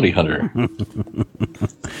Dog the Bounty Hunter.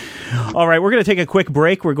 All right, we're going to take a quick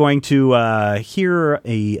break. We're going to hear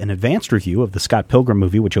an advanced review of the Scott Pilgrim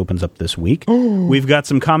movie, which opens up this week. We've got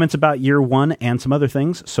some comments about year one and some other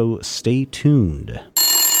things, so stay tuned.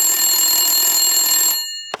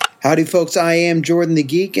 Howdy, folks. I am Jordan the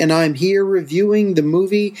Geek, and I'm here reviewing the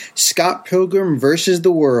movie Scott Pilgrim vs.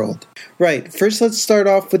 the World. Right, first let's start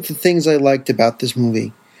off with the things I liked about this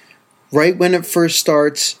movie. Right when it first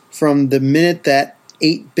starts, from the minute that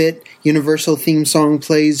 8-bit Universal theme song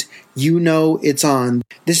plays, you know it's on.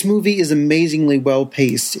 This movie is amazingly well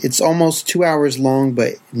paced. It's almost 2 hours long, but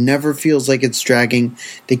it never feels like it's dragging.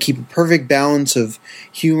 They keep a perfect balance of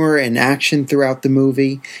humor and action throughout the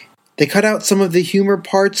movie. They cut out some of the humor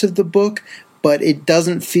parts of the book, but it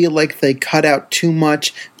doesn't feel like they cut out too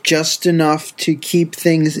much, just enough to keep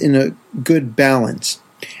things in a good balance.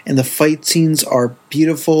 And the fight scenes are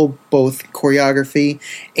beautiful, both choreography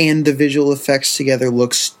and the visual effects together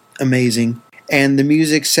looks amazing. And the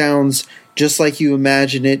music sounds just like you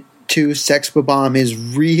imagine it to. Sex Bob-omb is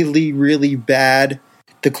really, really bad.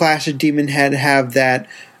 The Clash of Demon Head have that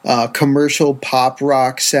commercial pop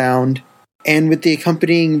rock sound. And with the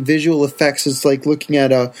accompanying visual effects, it's like looking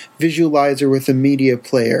at a visualizer with a media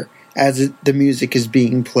player as the music is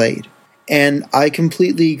being played. And I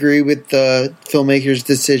completely agree with the filmmaker's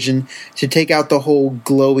decision to take out the whole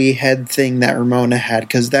glowy head thing that Ramona had,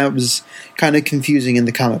 because that was kind of confusing in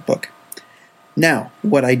the comic book. Now,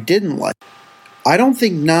 what I didn't like, I don't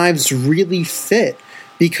think Knives really fit,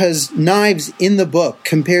 because Knives in the book,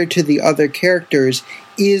 compared to the other characters,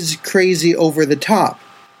 is crazy over the top.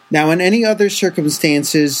 Now, in any other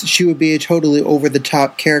circumstances, she would be a totally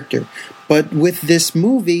over-the-top character. But with this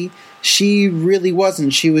movie, she really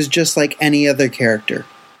wasn't. She was just like any other character.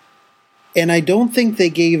 And I don't think they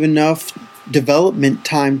gave enough development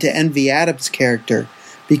time to Envy Adams' character,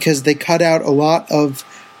 because they cut out a lot of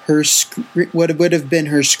her what would have been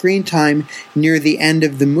her screen time near the end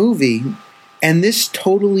of the movie. And this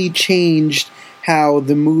totally changed how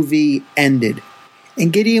the movie ended.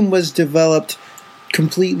 And Gideon was developed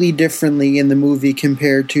completely differently in the movie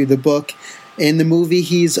compared to the book. In the movie,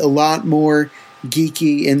 he's a lot more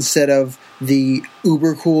geeky instead of the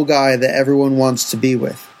uber cool guy that everyone wants to be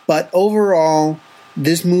with. But overall,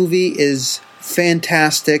 this movie is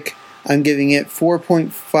fantastic. I'm giving it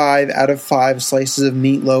 4.5 out of 5 slices of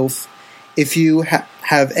meatloaf. If you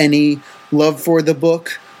have any love for the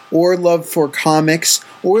book, or love for comics,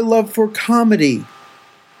 or love for comedy,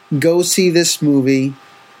 go see this movie.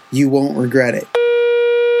 You won't regret it.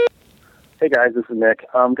 Hey guys, this is Nick.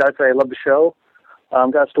 Gotta say, I love the show.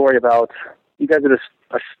 Got a story about, you guys did a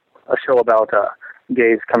show about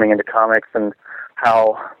gays coming into comics and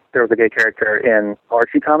how there was a gay character in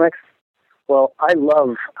Archie comics. Well, I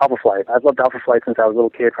love Alpha Flight. I've loved Alpha Flight since I was a little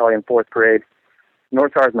kid, probably in 4th grade.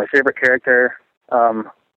 Northstar is my favorite character.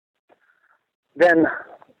 Then,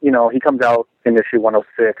 he comes out in issue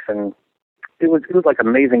 106, and it was like an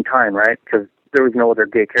amazing time, right? Because there was no other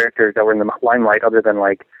gay characters that were in the limelight other than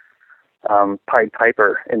like Pied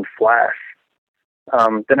Piper in Flash.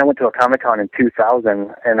 Then I went to a Comic-Con in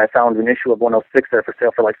 2000, and I found an issue of 106 there for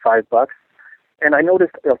sale for like $5. And I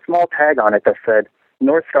noticed a small tag on it that said,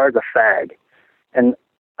 Northstar's a fag. And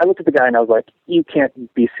I looked at the guy and I was like, you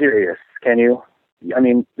can't be serious, can you? I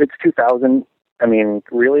mean, it's 2000. I mean,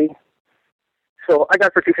 really? So I got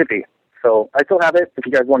it for $250. So I still have it. If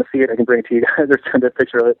you guys want to see it, I can bring it to you guys or send a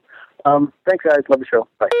picture of it. Thanks, guys. Love the show.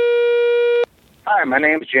 Bye. Hi, my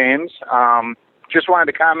name's James. Just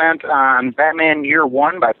wanted to comment on Batman Year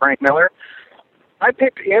One by Frank Miller. I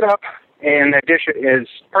picked it up in addition as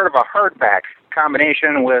part of a hardback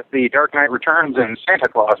combination with The Dark Knight Returns and Santa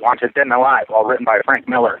Claus Wanted Dead and Alive, all written by Frank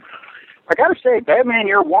Miller. I gotta say, Batman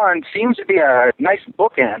Year One seems to be a nice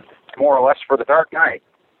bookend, more or less, for The Dark Knight.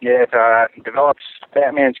 It develops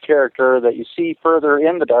Batman's character that you see further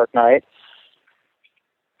in The Dark Knight,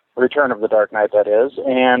 Return of the Dark Knight, that is,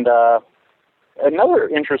 and another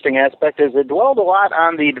interesting aspect is it dwelled a lot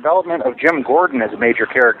on the development of Jim Gordon as a major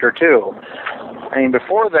character, too. I mean,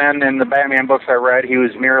 before then, in the Batman books I read, he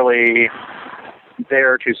was merely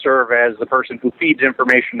there to serve as the person who feeds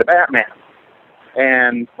information to Batman.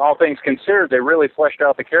 And all things considered, they really fleshed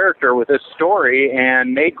out the character with this story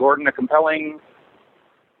and made Gordon a compelling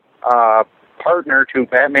partner to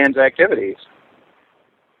Batman's activities.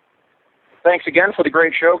 Thanks again for the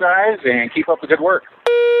great show, guys, and keep up the good work.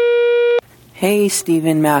 Hey,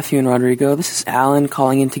 Stephen, Matthew, and Rodrigo. This is Alan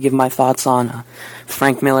calling in to give my thoughts on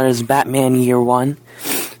Frank Miller's Batman Year One.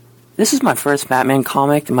 This is my first Batman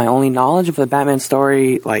comic, and my only knowledge of the Batman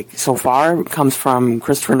story, so far, comes from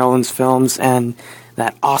Christopher Nolan's films and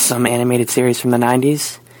that awesome animated series from the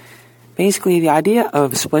 90s. Basically, the idea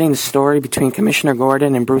of splitting the story between Commissioner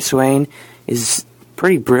Gordon and Bruce Wayne is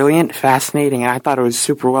pretty brilliant, fascinating, and I thought it was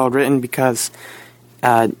super well written because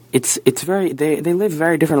it's very they live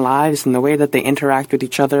very different lives, and the way that they interact with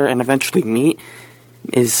each other and eventually meet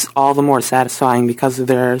is all the more satisfying because of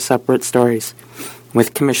their separate stories.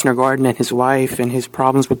 With Commissioner Gordon and his wife and his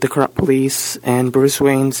problems with the corrupt police, and Bruce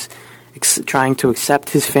Wayne's trying to accept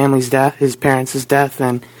his family's death, his parents' death,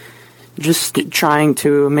 and just trying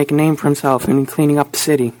to make a name for himself and cleaning up the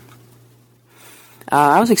city.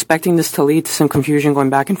 I was expecting this to lead to some confusion going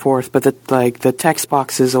back and forth, but the text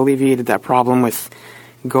boxes alleviated that problem with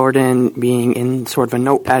Gordon being in sort of a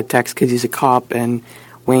notepad text because he's a cop, and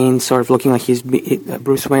Wayne sort of looking like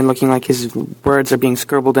Bruce Wayne looking like his words are being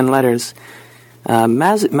scribbled in letters.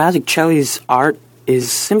 Mazzucchelli's art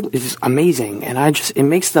is amazing, and it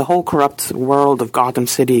makes the whole corrupt world of Gotham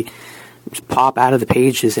City just pop out of the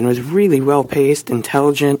pages, and it was really well paced,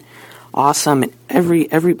 intelligent, awesome, and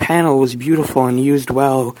every panel was beautiful and used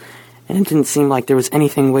well, and it didn't seem like there was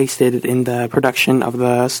anything wasted in the production of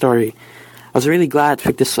the story. I was really glad to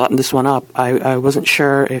pick this one up. I wasn't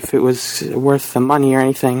sure if it was worth the money or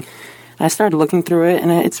anything. And I started looking through it,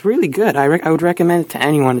 and it's really good. I would recommend it to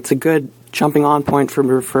anyone. It's a good jumping-on point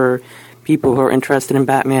for people who are interested in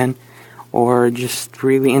Batman or just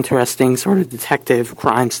really interesting sort of detective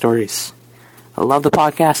crime stories. I love the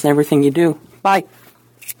podcast and everything you do. Bye.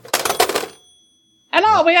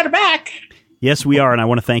 Hello, we are back. Yes, we are, and I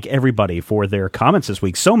want to thank everybody for their comments this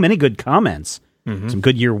week. So many good comments. Mm-hmm. Some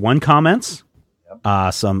good Year One comments.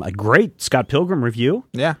 A great Scott Pilgrim review.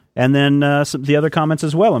 Yeah. And then some the other comments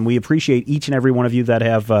as well. And we appreciate each and every one of you that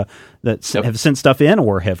have sent stuff in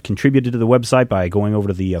or have contributed to the website by going over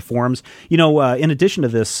to the forums. In addition to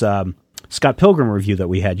this Scott Pilgrim review that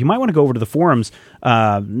we had, you might want to go over to the forums.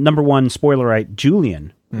 Number one spoilerite,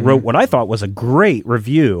 Julian, wrote what I thought was a great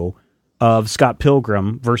review of Scott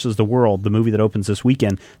Pilgrim versus the World, the movie that opens this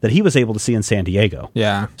weekend, that he was able to see in San Diego.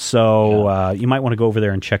 Yeah. So you might want to go over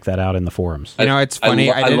there and check that out in the forums. It's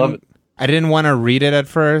funny. I didn't want to read it at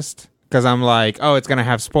first because I'm like, oh, it's going to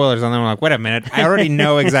have spoilers. And then I'm like, wait a minute. I already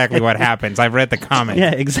know exactly what happens. I've read the comic.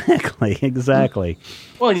 Yeah, exactly.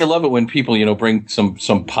 Well, and you love it when people, bring some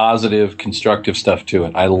positive, constructive stuff to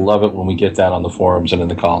it. I love it when we get that on the forums and in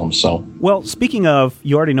the columns. So, well, speaking of,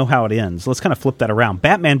 you already know how it ends. Let's kind of flip that around.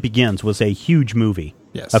 Batman Begins was a huge movie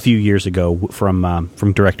a few years ago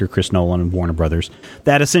from director Chris Nolan and Warner Brothers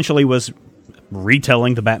that essentially was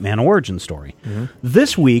retelling the Batman origin story. Mm-hmm.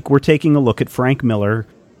 This week, we're taking a look at Frank Miller's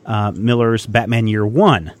Batman Year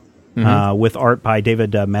One. with art by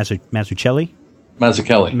David Mazzucchelli.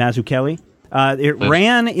 Mazzucchelli. It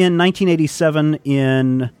ran in 1987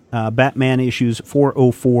 in Batman issues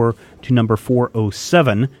 404 to number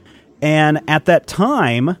 407. And at that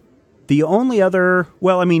time, the only other...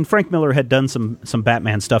 Well, I mean, Frank Miller had done some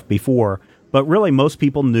Batman stuff before, but really most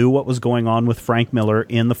people knew what was going on with Frank Miller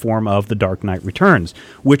in the form of The Dark Knight Returns,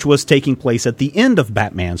 which was taking place at the end of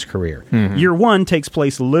Batman's career. Year one takes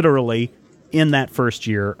place literally in that first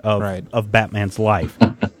year of Batman's life.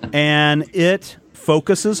 And it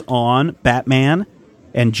focuses on Batman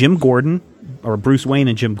and Jim Gordon, or Bruce Wayne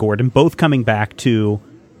and Jim Gordon, both coming back to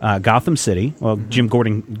Gotham City. Well, Jim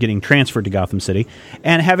Gordon getting transferred to Gotham City,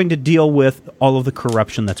 and having to deal with all of the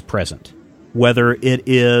corruption that's present. Whether it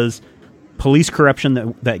is police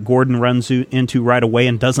corruption that Gordon runs into right away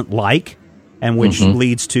and doesn't like, and which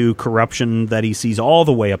leads to corruption that he sees all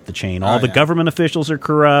the way up the chain. All the government officials are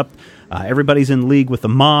corrupt. Everybody's in league with the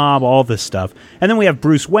mob, all this stuff. And then we have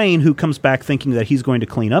Bruce Wayne, who comes back thinking that he's going to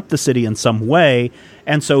clean up the city in some way,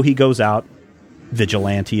 and so he goes out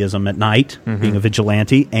vigilanteism at night, being a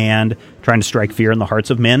vigilante, and trying to strike fear in the hearts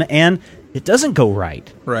of men, and it doesn't go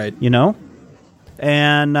right. Right. You know?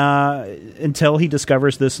 And until he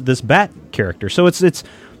discovers this Bat character. So it's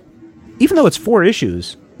even though it's 4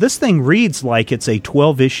 issues, this thing reads like it's a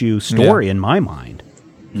 12-issue story in my mind.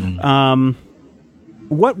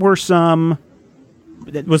 What were some...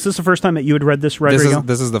 Was this the first time that you had read this, Rodrigo?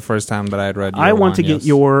 This is the first time that I had read I want to get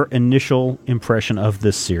your initial impression of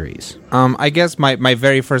this series. I guess my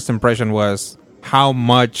very first impression was how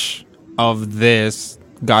much of this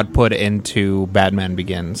got put into Batman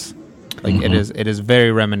Begins. Like it is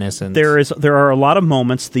very reminiscent. There are a lot of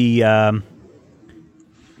moments.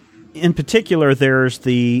 In particular, there's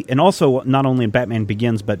and also not only in Batman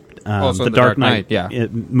Begins, but the Dark Knight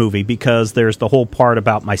movie, because there's the whole part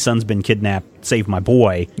about my son's been kidnapped, save my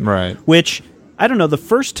boy. Right. Which, I don't know, the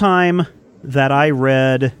first time that I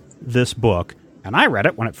read this book, and I read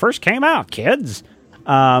it when it first came out, kids,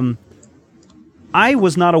 I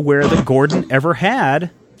was not aware that Gordon ever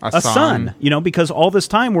had a son. You know, because all this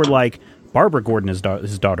time we're like, Barbara Gordon is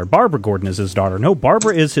his daughter. Barbara Gordon is his daughter. No,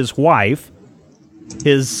 Barbara is his wife.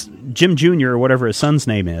 His Jim Jr., or whatever his son's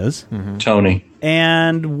name is. Tony.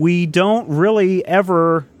 And we don't really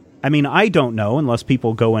ever... I mean, I don't know, unless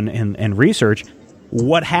people go and research,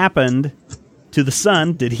 what happened to the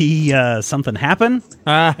son. Did he... something happen?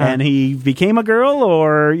 And he became a girl?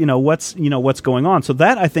 Or, what's going on? So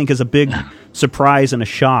that, I think, is a big surprise and a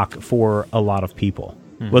shock for a lot of people.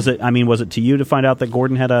 Was it to you to find out that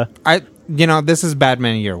Gordon had a... this is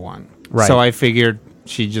Batman Year One. Right. So I figured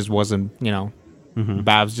she just wasn't,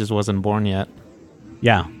 Babs just wasn't born yet.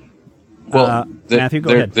 Yeah. Well, Matthew,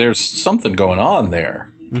 go ahead. There's something going on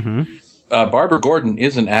there. Barbara Gordon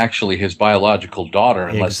isn't actually his biological daughter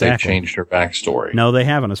unless they've changed her backstory. No, they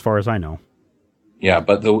haven't, as far as I know. Yeah,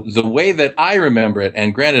 but the way that I remember it,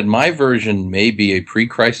 and granted, my version may be a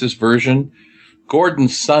pre-crisis version,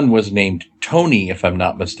 Gordon's son was named Tony, if I'm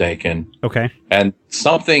not mistaken. Okay. And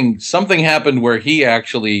something happened where he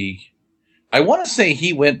actually... I want to say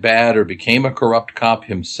he went bad or became a corrupt cop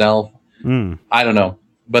himself. I don't know.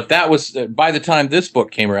 But that was by the time this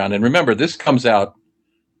book came around. And remember, this comes out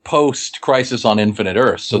post Crisis on Infinite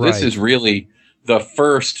Earths. So this is really the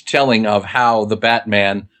first telling of how the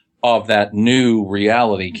Batman of that new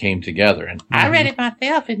reality came together. And I read it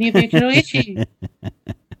myself in the original issue.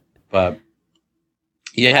 But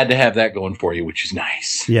you had to have that going for you, which is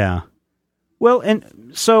nice. Yeah. Well,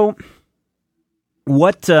 and so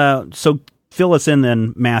what... so fill us in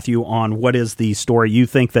then, Matthew, on what is the story. You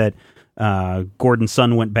think that Gordon's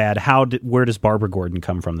son went bad. Where does Barbara Gordon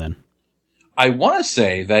come from then? I want to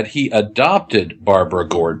say that he adopted Barbara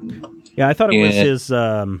Gordon. Yeah, I thought it was his,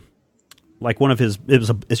 like one of his,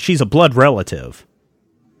 she's a blood relative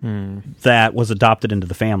that was adopted into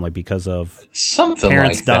the family because of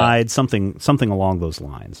parents like died, something along those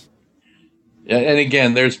lines. And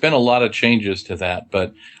again, there's been a lot of changes to that,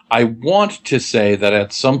 but I want to say that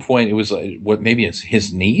at some point it was maybe it's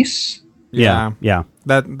his niece. Yeah.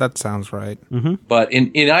 That sounds right. But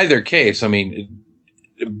in either case, I mean,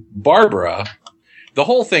 Barbara, the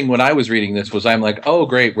whole thing when I was reading this was I'm like, oh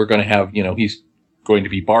great, we're going to have, he's going to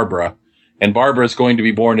be Barbara, and Barbara's going to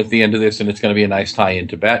be born at the end of this, and it's going to be a nice tie-in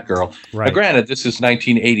to Batgirl. Right. Now, granted, this is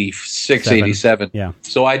 1986, 87,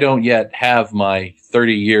 so I don't yet have my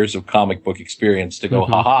 30 years of comic book experience to go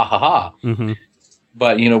ha ha ha ha.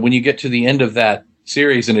 But when you get to the end of that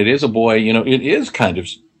series and it is a boy, it is kind of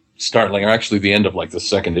startling, or actually the end of like the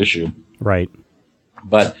second issue. Right.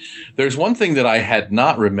 But there's one thing that I had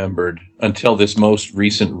not remembered until this most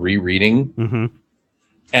recent rereading.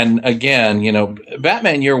 And again,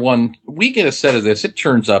 Batman Year One, we get a set of this. It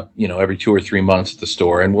turns up, every 2 or 3 months at the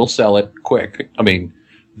store, and we'll sell it quick. I mean,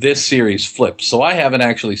 this series flips. So I haven't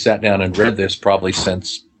actually sat down and read this probably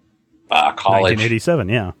since college. 1987,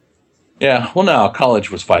 yeah. Yeah, well, no,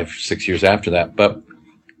 college was 5-6 years after that. But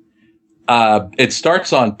it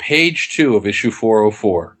starts on page 2 of issue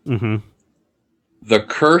 404. Mm-hmm. The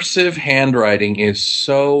cursive handwriting is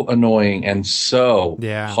so annoying and so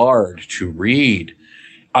hard to read.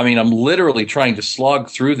 I mean, I'm literally trying to slog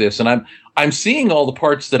through this, and I'm seeing all the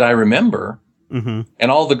parts that I remember and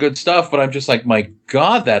all the good stuff, but I'm just like, my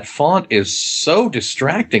God, that font is so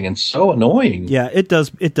distracting and so annoying. Yeah, it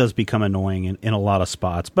does become annoying in a lot of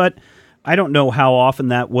spots, but I don't know how often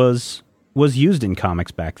that was used in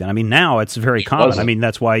comics back then. I mean, now it's very common. Wasn't. I mean,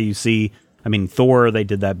 that's why you see, Thor, they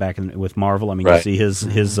did that back with Marvel. I mean, right. You see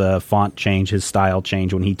his font change, his style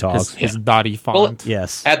change when he talks. His dotty font. Well,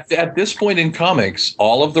 yes. At this point in comics,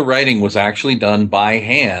 all of the writing was actually done by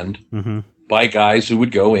hand by guys who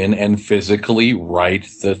would go in and physically write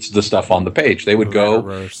the stuff on the page. They would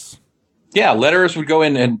letterers would go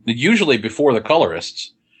in, and usually before the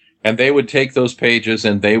colorists, and they would take those pages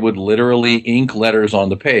and they would literally ink letters on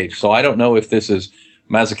the page. So I don't know if this is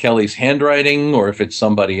Mazzucchelli's handwriting or if it's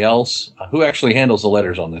somebody else. Who actually handles the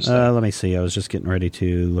letters on this thing? Let me see. I was just getting ready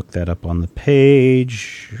to look that up on the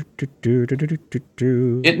page.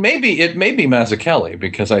 It may be Mazzucchelli,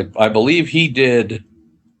 because I believe he did.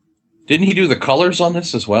 Didn't he do the colors on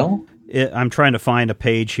this as well? I'm trying to find a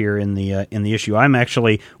page here in the issue. I'm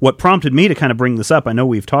actually, what prompted me to kind of bring this up, I know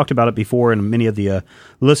we've talked about it before, and many of the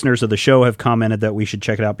listeners of the show have commented that we should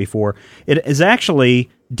check it out before. It is actually,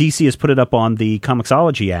 DC has put it up on the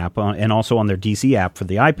Comixology app and also on their DC app for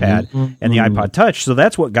the iPad and the iPod Touch, so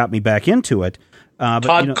that's what got me back into it.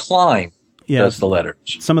 Todd Klein does the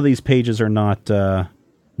letters. Some of these pages are not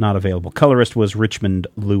available. Colorist was Richmond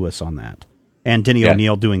Lewis on that, and Denny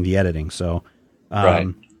O'Neil doing the editing, so... right.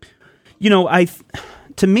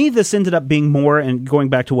 To me, this ended up being more, and going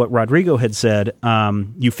back to what Rodrigo had said,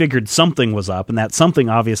 you figured something was up, and that something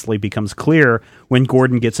obviously becomes clear when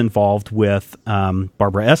Gordon gets involved with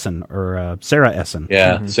Barbara Essen, or Sarah Essen.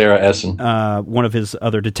 Yeah, Sarah Essen. One of his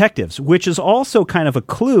other detectives, which is also kind of a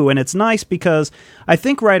clue, and it's nice because I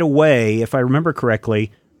think right away, if I remember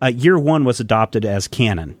correctly, Year One was adopted as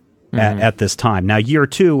canon at this time. Now, Year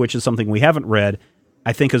Two, which is something we haven't read,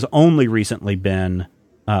 I think has only recently been...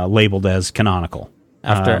 labeled as canonical.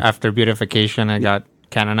 After beautification, it got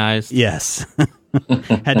canonized. Yes.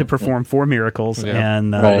 Had to perform 4 miracles,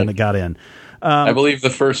 and then it got in. I believe the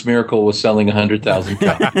first miracle was selling 100,000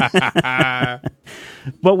 copies.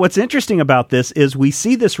 But what's interesting about this is we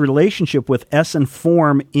see this relationship with Essen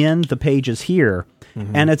form in the pages here,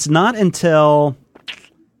 and it's not until,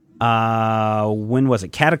 when was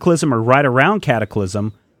it, Cataclysm, or right around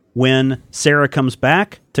Cataclysm, when Sarah comes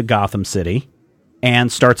back to Gotham City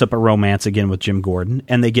and starts up a romance again with Jim Gordon,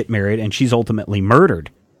 and they get married, and she's ultimately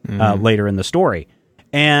murdered later in the story.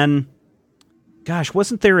 And, gosh,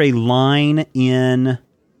 wasn't there a line in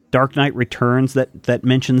Dark Knight Returns that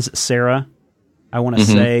mentions Sarah? I want to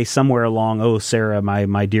say somewhere along, oh, Sarah,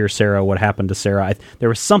 my dear Sarah, what happened to Sarah? There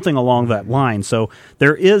was something along that line. So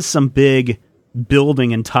there is some big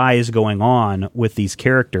building and ties going on with these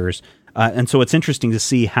characters. And so it's interesting to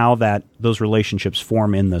see how those relationships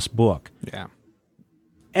form in this book. Yeah.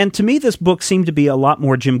 And to me, this book seemed to be a lot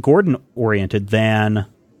more Jim Gordon-oriented than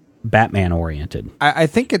Batman-oriented. I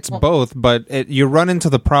think it's both, but you run into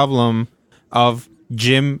the problem of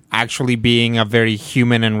Jim actually being a very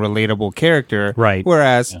human and relatable character. Right.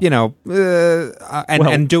 Whereas,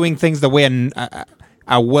 and doing things the way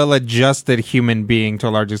a well-adjusted human being to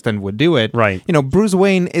a large extent would do it. Right. Bruce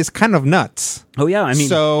Wayne is kind of nuts. Oh, yeah. I mean,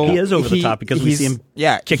 so he is over the top because we see him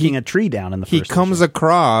kicking a tree down in the first He comes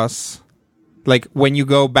across... Like, when you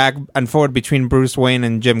go back and forward between Bruce Wayne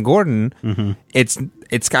and Jim Gordon, it's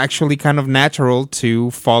actually kind of natural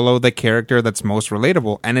to follow the character that's most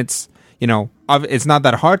relatable. And it's not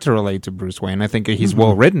that hard to relate to Bruce Wayne. I think he's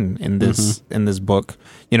well written in this book,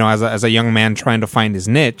 as a young man trying to find his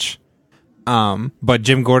niche. But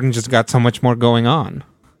Jim Gordon just got so much more going on.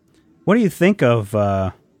 What do you think of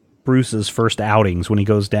Bruce's first outings when he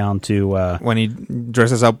goes down to... when he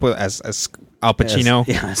dresses up as Al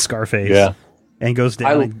Pacino? Scarface. Yeah. And goes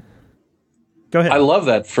down. Go ahead. I love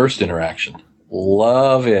that first interaction.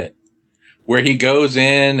 Love it. Where he goes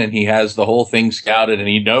in and he has the whole thing scouted and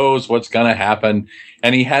he knows what's going to happen.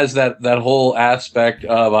 And he has that whole aspect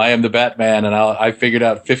of, I am the Batman and I figured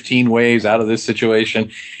out 15 ways out of this situation.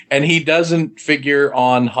 And he doesn't figure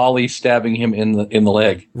on Holly stabbing him in the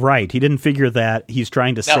leg. Right. He didn't figure that he's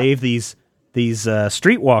trying to save these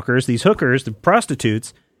streetwalkers, these hookers, the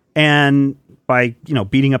prostitutes, and by,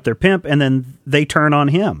 beating up their pimp, and then they turn on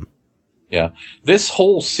him. Yeah. This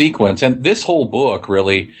whole sequence and this whole book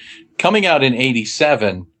really coming out in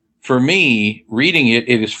 87, for me, reading it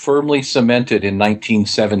is firmly cemented in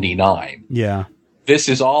 1979. Yeah. This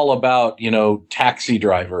is all about, Taxi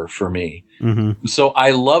Driver for me. Mm-hmm. So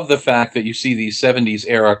I love the fact that you see these 70s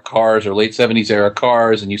era cars or late 70s era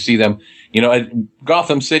cars, and you see them, at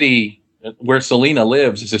Gotham City, where Selina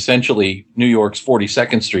lives, is essentially New York's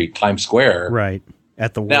 42nd Street, Times Square. Right.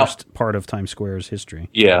 At the worst part of Times Square's history.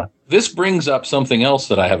 Yeah. This brings up something else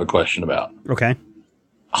that I have a question about. Okay.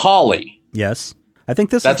 Holly. Yes. I think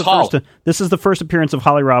this is the first appearance of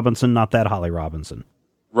Holly Robinson, not that Holly Robinson.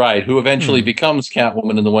 Right, who eventually becomes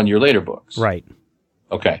Catwoman in the 1 Year Later books. Right.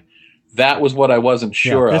 Okay. That was what I wasn't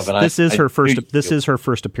sure of. And this is her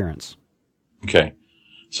first appearance. Okay.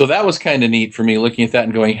 So that was kind of neat for me looking at that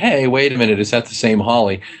and going, hey, wait a minute, is that the same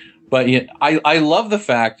Holly? But I love the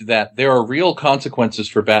fact that there are real consequences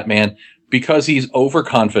for Batman because he's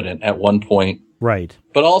overconfident at one point. Right.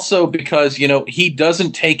 But also because, he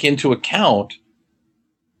doesn't take into account,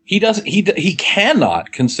 he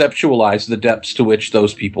cannot conceptualize the depths to which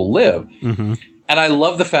those people live. Mm-hmm. And I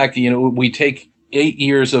love the fact that, we take 8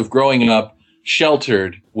 years of growing up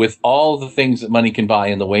sheltered with all the things that money can buy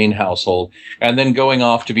in the Wayne household, and then going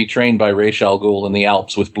off to be trained by Ra's al Ghul in the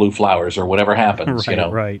Alps with blue flowers or whatever happens,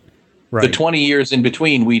 Right. The 20 years in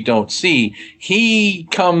between we don't see. He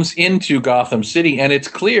comes into Gotham City, and it's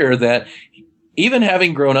clear that even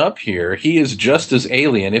having grown up here, he is just as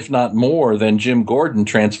alien, if not more, than Jim Gordon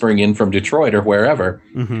transferring in from Detroit or wherever.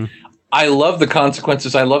 Mm-hmm. I love the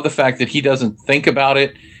consequences. I love the fact that he doesn't think about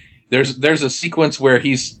it. There's a sequence where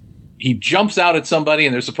he jumps out at somebody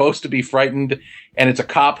and they're supposed to be frightened, and it's a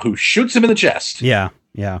cop who shoots him in the chest. Yeah.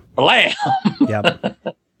 Blam! Yep.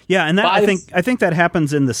 Yeah, and that I think that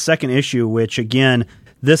happens in the second issue, which again,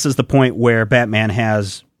 this is the point where Batman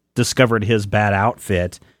has discovered his bad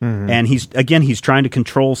outfit, and he's trying to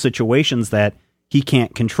control situations that he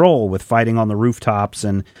can't control with fighting on the rooftops,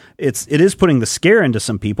 and it is putting the scare into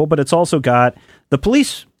some people, but it's also got the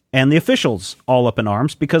police and the officials all up in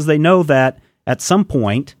arms because they know that at some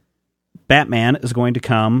point Batman is going to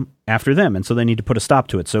come after them, and so they need to put a stop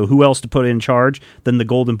to it. So who else to put in charge than the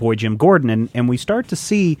Golden Boy Jim Gordon? And we start to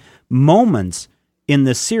see moments in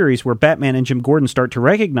this series where Batman and Jim Gordon start to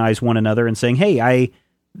recognize one another and saying, hey,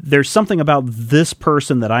 there's something about this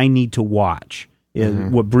person that I need to watch.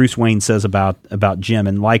 What Bruce Wayne says about Jim,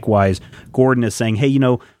 and likewise, Gordon is saying, hey,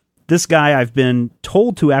 this guy, I've been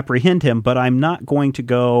told to apprehend him, but I'm not going to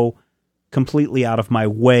go completely out of my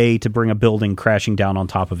way to bring a building crashing down on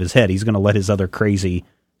top of his head. He's going to let his other crazy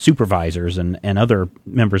supervisors and other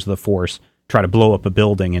members of the force try to blow up a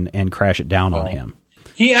building and crash it down on him.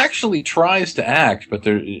 He actually tries to act, but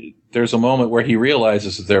there's a moment where he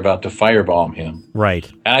realizes that they're about to firebomb him. Right.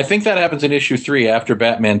 And I think that happens in issue 3 after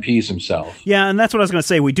Batman pees himself. Yeah, and that's what I was going to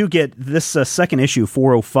say. We do get this second issue,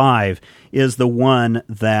 405, is the one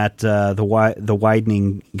that the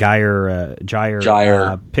widening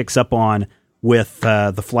Gyre picks up on with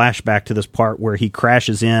the flashback to this part where he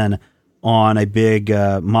crashes in on a big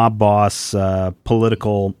mob boss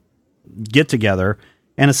political get-together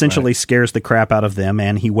and essentially scares the crap out of them,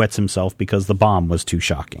 and he wets himself because the bomb was too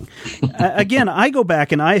shocking. Again, I go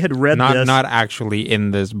back and I had read this. Not actually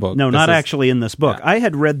in this book. No, actually in this book. Yeah. I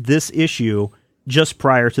had read this issue just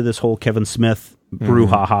prior to this whole Kevin Smith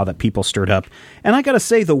brouhaha that people stirred up. And I got to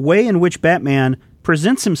say, the way in which Batman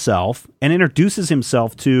presents himself and introduces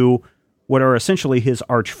himself to what are essentially his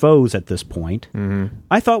arch foes at this point,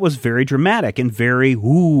 I thought was very dramatic and very,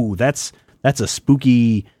 that's a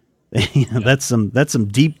spooky... that's some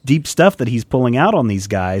deep stuff that he's pulling out on these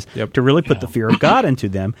guys to really put the fear of God into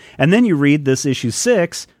them. And then you read this issue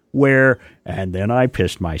 6 where, and then I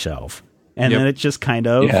pissed myself. And then it just kind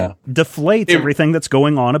of deflates everything that's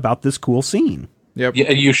going on about this cool scene. Yep.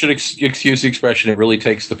 Yeah, you should excuse the expression, it really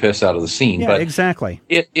takes the piss out of the scene. Yeah, but exactly.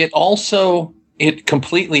 It also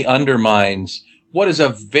completely undermines what is a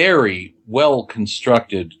very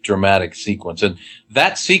well-constructed dramatic sequence. And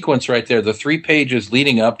that sequence right there, the 3 pages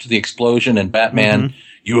leading up to the explosion and Batman,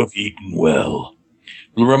 you have eaten well,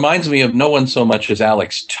 it reminds me of no one so much as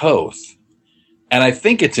Alex Toth. And I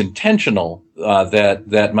think it's intentional that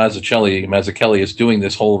Mazzucchelli is doing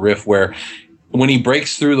this whole riff where when he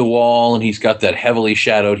breaks through the wall and he's got that heavily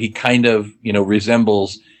shadowed, he kind of,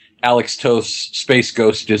 resembles Alex Toth's Space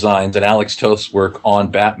Ghost designs and Alex Toth's work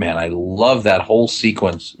on Batman. I love that whole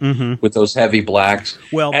sequence with those heavy blacks.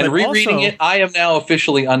 Well, and rereading it, I am now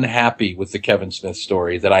officially unhappy with the Kevin Smith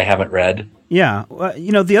story that I haven't read. Yeah.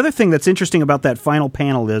 The other thing that's interesting about that final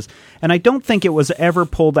panel is, and I don't think it was ever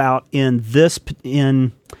pulled out in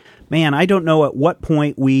man, I don't know at what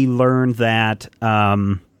point we learned that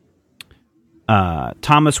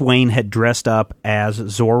Thomas Wayne had dressed up as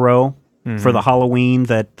Zorro for the Halloween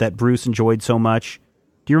that Bruce enjoyed so much.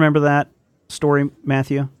 Do you remember that story,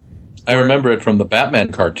 Matthew? I remember it from the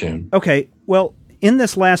Batman cartoon. Okay, well, in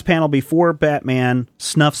this last panel, before Batman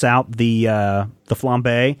snuffs out the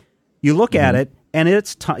flambe, you look at it, and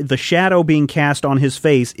it's the shadow being cast on his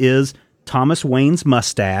face is Thomas Wayne's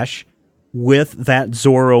mustache with that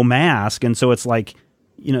Zorro mask, and so it's like,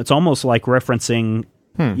 it's almost like referencing,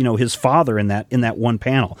 his father in that one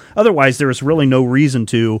panel. Otherwise, there is really no reason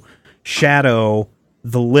to shadow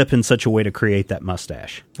the lip in such a way to create that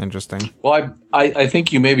mustache. Interesting. Well, I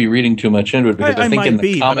think you may be reading too much into it, because I think in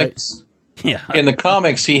the comics, in the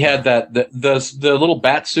comics, he had that the little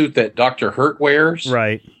bat suit that Dr. Hurt wears.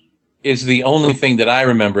 Right. Is the only thing that I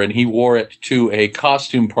remember, and he wore it to a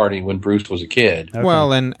costume party when Bruce was a kid. Okay.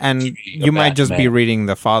 Well, and you might just be reading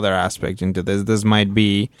the father aspect into this. This might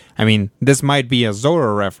be a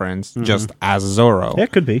Zorro reference, just as Zorro.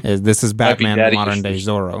 It could be. This is Batman modern day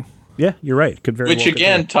Zorro. Yeah, you're right. Which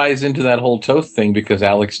again ties into that whole Toth thing, because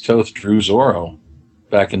Alex Toth drew Zorro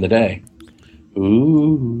back in the day.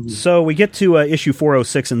 Ooh. So we get to issue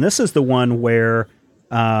 406, and this is the one where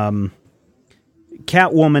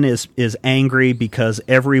Catwoman is angry because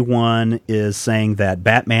everyone is saying that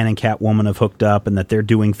Batman and Catwoman have hooked up and that they're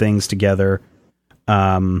doing things together.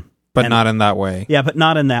 But not in that way. Yeah, but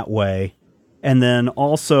not in that way. And then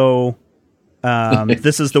also,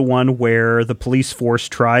 this is the one where the police force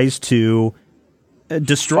tries to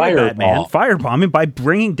destroy Batman. Firebomb him by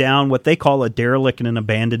bringing down what they call a derelict and an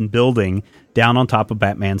abandoned building down on top of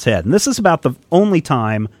Batman's head. And this is about the only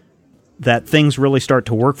time that things really start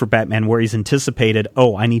to work for Batman, where he's anticipated,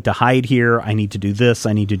 I need to hide here, I need to do this,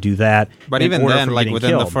 I need to do that. But even then, like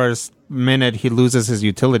within the first minute, he loses his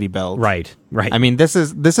utility belt. Right. I mean, this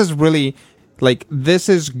is really, like, this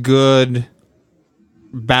is good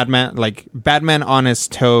Batman, like, Batman on his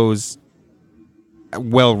toes,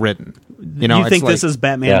 well written. You think this is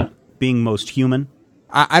Batman being most human?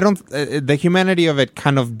 I don't, the humanity of it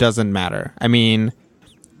kind of doesn't matter. I mean,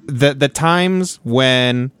 the times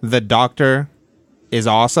when the Doctor is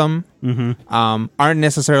awesome aren't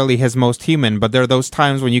necessarily his most human, but there are those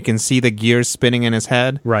times when you can see the gears spinning in his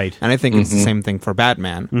head. Right. And I think it's the same thing for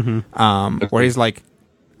Batman, where he's like,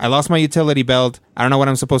 I lost my utility belt. I don't know what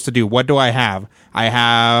I'm supposed to do. What do I have? I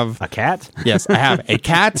have... A cat? Yes, I have a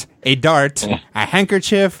cat, a dart, a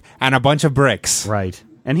handkerchief, and a bunch of bricks. Right.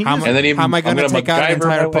 And how am I going to take out an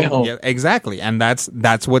entire pole? Yeah, exactly. And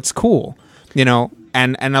that's what's cool.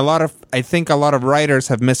 And I think a lot of writers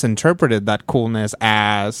have misinterpreted that coolness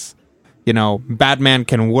as, Batman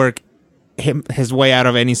can work his way out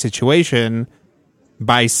of any situation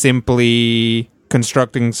by simply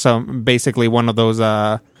constructing basically one of those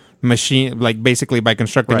machine, like basically by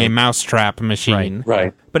constructing a mousetrap machine.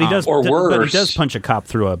 Right. But he does, or worse, but he does punch a cop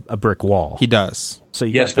through a brick wall. He does. So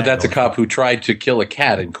yes, but that's a cop who tried to kill a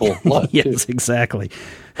cat in cold blood. Yes, exactly.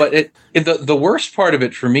 But the worst part of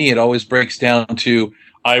it for me, it always breaks down to,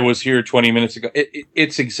 I was here 20 minutes ago.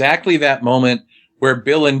 It's exactly that moment where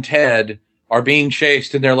Bill and Ted are being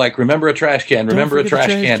chased, and they're like, remember a trash can, remember a trash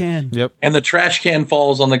can. Yep. And the trash can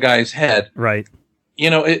falls on the guy's head. Right.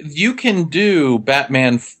 You can do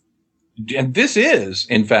Batman, and this is,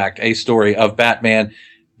 in fact, a story of Batman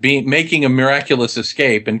making a miraculous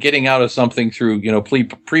escape and getting out of something through,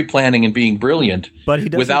 pre-planning and being brilliant, but he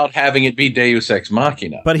without having it be Deus Ex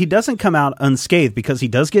Machina. But he doesn't come out unscathed, because he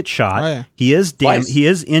does get shot. Oh, yeah. He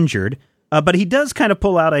is injured, but he does kind of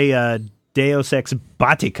pull out a Deus Ex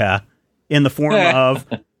Batica in the form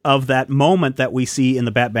of that moment that we see in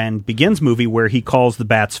the Batman Begins movie, where he calls the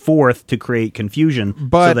bats forth to create confusion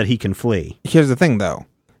so that he can flee. Here's the thing, though.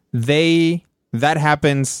 That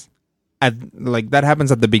happens at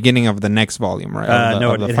the beginning of the next volume, right?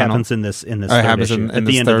 It happens in this third issue. At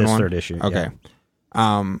the end of this third issue. Okay.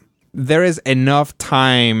 Yeah. There is enough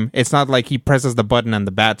time. It's not like he presses the button and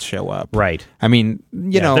the bats show up. Right. I mean,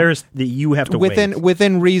 you have to wait.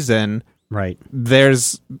 Within reason. Right.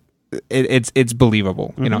 It's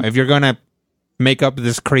believable. If you're gonna make up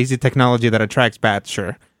this crazy technology that attracts bats,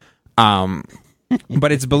 sure.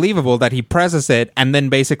 But it's believable that he presses it and then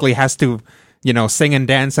basically has to, sing and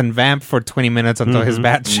dance and vamp for 20 minutes until his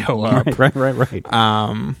bats show up. Right.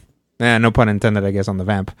 No pun intended, I guess, on the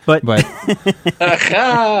vamp. But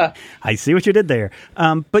I see what you did there.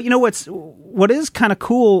 But what is kind of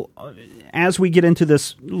cool as we get into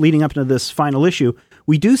this, leading up into this final issue,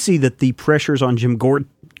 we do see that the pressures on Jim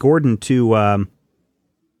Gordon to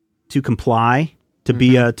comply, to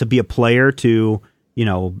be a player, to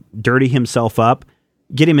dirty himself up,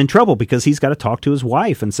 get him in trouble because he's got to talk to his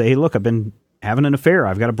wife and say, hey, look, I've been having an affair.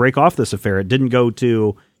 I've got to break off this affair. It didn't go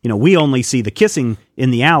to, we only see the kissing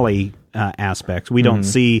in the alley aspects. We don't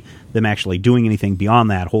see them actually doing anything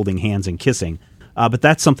beyond that, holding hands and kissing. But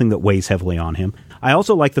that's something that weighs heavily on him. I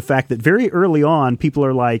also like the fact that very early on, people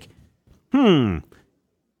are like,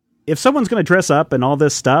 if someone's going to dress up and all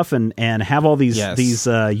this stuff and have all these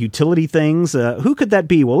utility things, who could that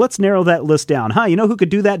be? Well, let's narrow that list down. You know who could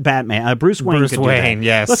do that? Batman. Bruce Wayne could do that.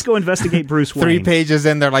 Yes. Let's go investigate Bruce Wayne. 3 pages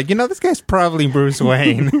in, they're like, this guy's probably Bruce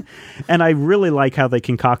Wayne. And I really like how they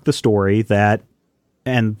concoct the story that,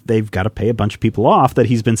 and they've got to pay a bunch of people off, that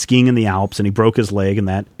he's been skiing in the Alps and he broke his leg, and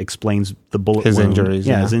that explains the bullet his wound. Injuries.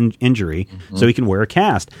 Yeah, his injury, so he can wear a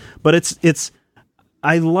cast. But it's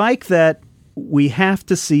I like that we have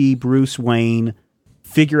to see Bruce Wayne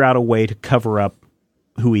figure out a way to cover up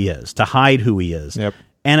who he is, to hide who he is. Yep.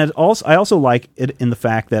 And I also like it in the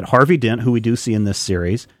fact that Harvey Dent, who we do see in this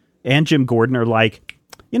series, and Jim Gordon are like,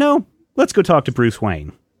 let's go talk to Bruce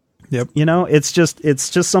Wayne. Yep. It's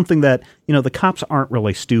just something that, the cops aren't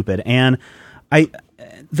really stupid. And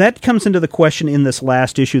that comes into the question in this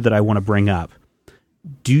last issue that I want to bring up.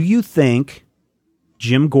 Do you think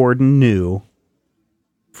Jim Gordon knew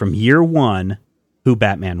from year one who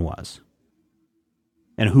Batman was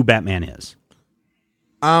and who Batman is?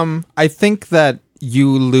 I think that you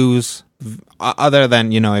lose, other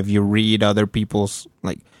than, if you read other people's,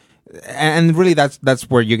 and really that's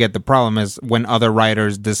where you get the problem, is when other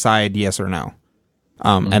writers decide yes or no,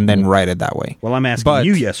 and then write it that way. Well, I'm asking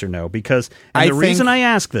you yes or no, because the reason I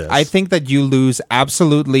ask this, I think that you lose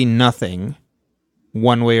absolutely nothing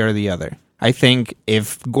one way or the other. I think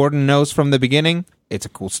if Gordon knows from the beginning, it's a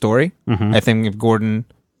cool story. I think if Gordon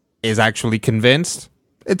is actually convinced,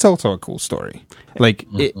 it's also a cool story.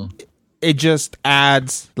 It just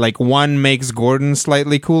adds, one makes Gordon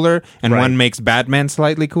slightly cooler and one makes Batman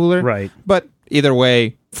slightly cooler. Right. But either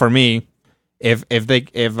way, for me, if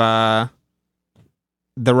the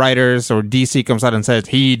writers or DC comes out and says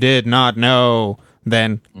he did not know,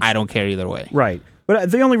 then I don't care either way. Right. But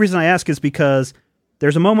the only reason I ask is because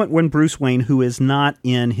there's a moment when Bruce Wayne, who is not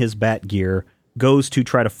in his bat gear, goes to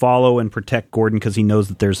try to follow and protect Gordon because he knows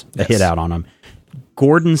that there's a hit out on him.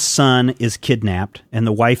 Gordon's son is kidnapped, and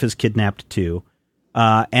the wife is kidnapped too.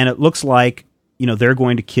 And it looks like, they're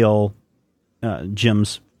going to kill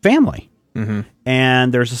Jim's family.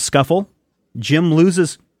 And there's a scuffle. Jim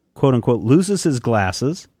loses, quote unquote, his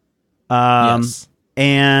glasses.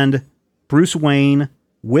 And Bruce Wayne,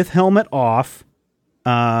 with helmet off,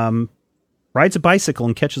 rides a bicycle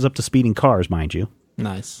and catches up to speeding cars, mind you.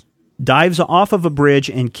 Nice. Dives off of a bridge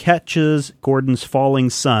and catches Gordon's falling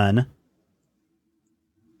son.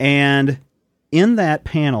 And in that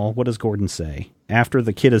panel, what does Gordon say? After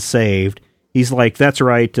the kid is saved, he's like, that's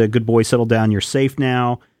right, good boy, settle down, you're safe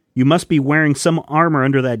now. You must be wearing some armor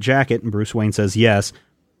under that jacket. And Bruce Wayne says, yes.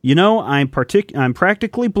 I'm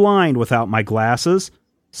practically blind without my glasses.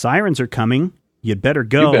 Sirens are coming. You'd better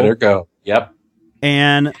go. You better go. Yep.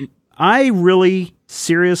 And I really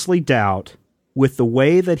seriously doubt, with the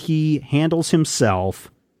way that he handles himself,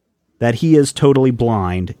 that he is totally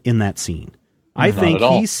blind in that scene. I think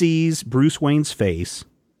he sees Bruce Wayne's face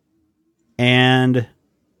and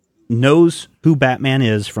knows who Batman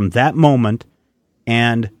is from that moment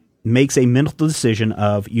and makes a mental decision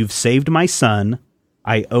of, you've saved my son.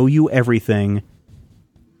 I owe you everything.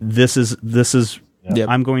 This is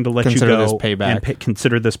I'm going to let you go this payback. and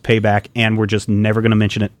consider this payback, and we're just never going to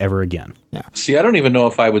mention it ever again. Yeah. See, I don't even know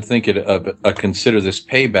if I would think it consider this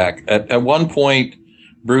payback. At one point,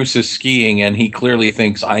 Bruce is skiing, and he clearly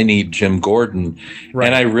thinks, I need Jim Gordon. Right.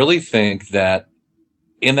 And I really think that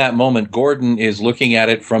in that moment, Gordon is looking at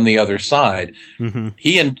it from the other side. Mm-hmm.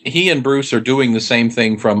 He and Bruce are doing the same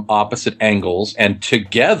thing from opposite angles, and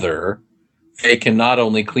together they can not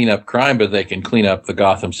only clean up crime, but they can clean up the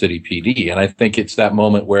Gotham City PD. And I think it's that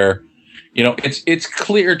moment where, it's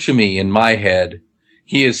clear to me in my head,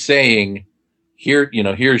 he is saying,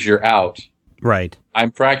 here's your out. Right.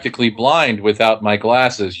 I'm practically blind without my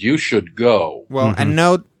glasses. You should go. Well, and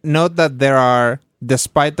note that there are,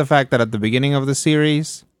 despite the fact that at the beginning of the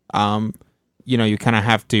series, you kind of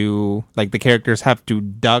have to, the characters have to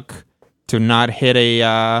duck to not hit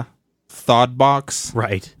a thought box.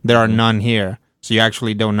 Right. There are none here. So you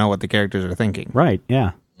actually don't know what the characters are thinking. Right,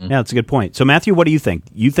 yeah. Yeah, that's a good point. So, Matthew, what do you think?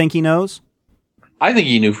 You think he knows? I think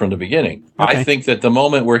he knew from the beginning. Okay. I think that the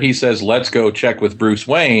moment where he says, let's go check with Bruce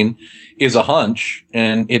Wayne is a hunch,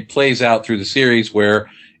 and it plays out through the series where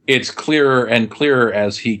it's clearer and clearer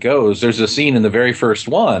as he goes. There's a scene in the very first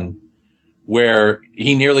one where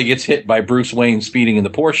he nearly gets hit by Bruce Wayne speeding in the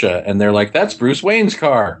Porsche, and they're like, that's Bruce Wayne's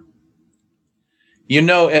car.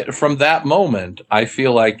 From that moment, I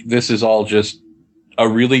feel like this is all just a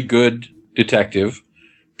really good detective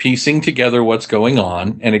piecing together what's going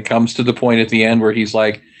on. And it comes to the point at the end where he's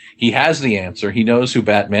like, he has the answer. He knows who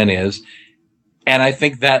Batman is. And I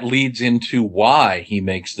think that leads into why he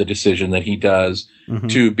makes the decision that he does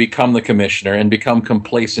to become the commissioner and become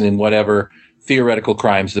complacent in whatever theoretical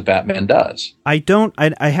crimes that Batman does. I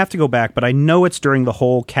have to go back, but I know it's during the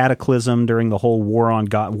whole Cataclysm, during the whole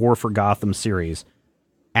War for Gotham series.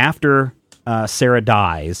 After Sarah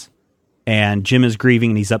dies and Jim is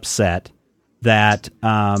grieving and he's upset, that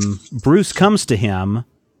Bruce comes to him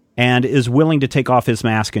and is willing to take off his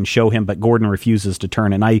mask and show him, but Gordon refuses to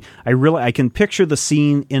turn. And I can picture the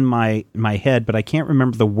scene in my head, but I can't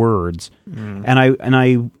remember the words.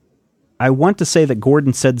 And I want to say that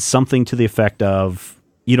Gordon said something to the effect of,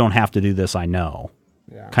 "You don't have to do this, I know,"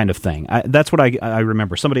 kind of thing. That's what I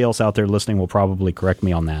remember. Somebody else out there listening will probably correct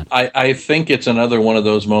me on that. I think it's another one of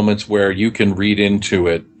those moments where you can read into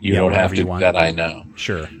it. You don't have to do that, I know.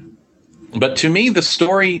 Sure. But to me, the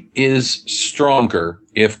story is stronger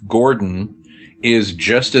if Gordon is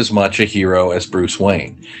just as much a hero as Bruce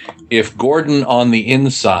Wayne. If Gordon on the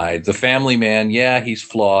inside, the family man, he's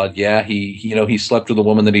flawed. He slept with a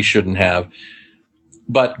woman that he shouldn't have.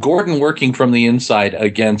 But Gordon working from the inside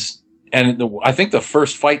against, and I think the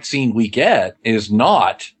first fight scene we get is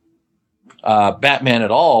not Batman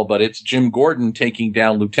at all, but it's Jim Gordon taking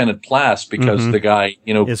down Lieutenant Plass because the guy,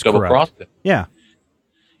 double-crossed him. Yeah.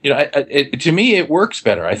 To me, it works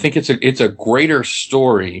better. I think it's a greater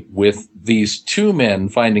story with these two men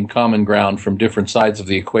finding common ground from different sides of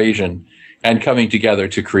the equation and coming together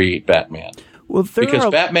to create Batman. Well, because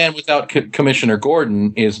Batman without Commissioner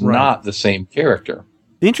Gordon is not the same character.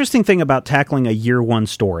 The interesting thing about tackling a year one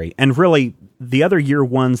story, and really the other year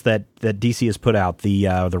ones that DC has put out, the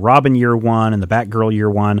Robin year one and the Batgirl year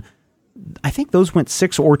one, I think those went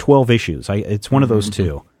 6 or 12 issues. It's one of those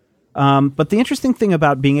two. But the interesting thing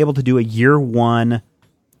about being able to do a year one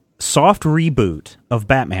soft reboot of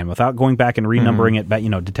Batman without going back and renumbering it,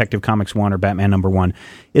 Detective Comics 1 or Batman number 1,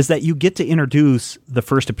 is that you get to introduce the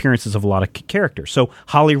first appearances of a lot of characters. So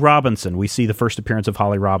Holly Robinson, we see the first appearance of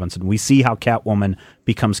Holly Robinson. We see how Catwoman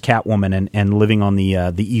becomes Catwoman and living on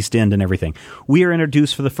the East End and everything. We are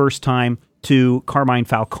introduced for the first time to Carmine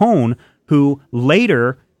Falcone, who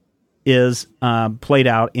later is played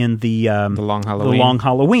out in the Long Halloween. The Long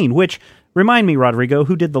Halloween, which, remind me, Rodrigo,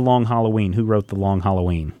 who did The Long Halloween? Who wrote The Long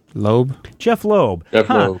Halloween? Loeb? Jeff Loeb.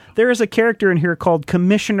 Loeb. There is a character in here called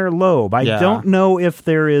Commissioner Loeb. I don't know if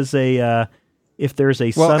there is a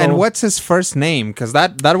subtle... and what's his first name? Because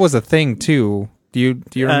that was a thing too. Do you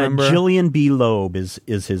remember? Jillian B. Loeb is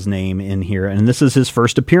his name in here, and this is his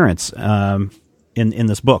first appearance in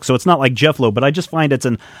this book. So it's not like Jeff Loeb, but I just find it's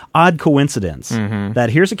an odd coincidence that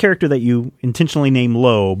here's a character that you intentionally name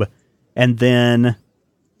Loeb, and then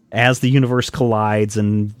as the universe collides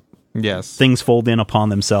and things fold in upon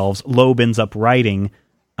themselves, Loeb ends up writing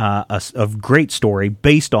a great story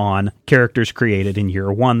based on characters created in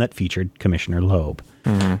year one that featured Commissioner Loeb.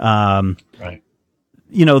 Right.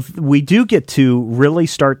 We do get to really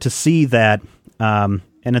start to see that, and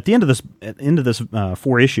at the end of this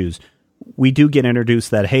 4 issues, we do get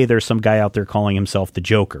introduced that, hey, there's some guy out there calling himself the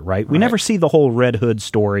Joker, right? We never see the whole Red Hood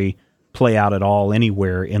story play out at all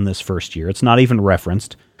anywhere in this first year. It's not even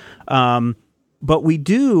referenced. But we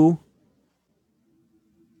do...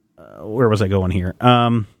 where was I going here?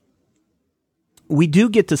 We do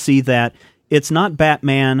get to see that it's not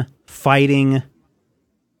Batman fighting,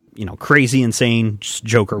 crazy, insane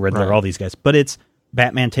Joker, Riddler, all these guys, but it's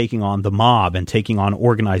Batman taking on the mob and taking on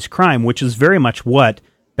organized crime, which is very much what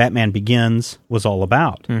Batman Begins was all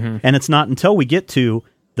about. And it's not until we get to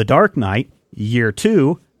The Dark Knight, year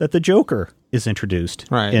 2, that the Joker is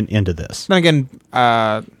introduced into this. Then again,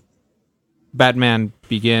 Batman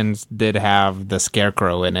Begins did have the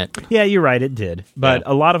Scarecrow in it. Yeah, you're right, it did. But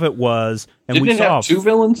a lot of it was... and Didn't we it saw have 2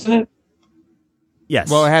 villains in it? Yes.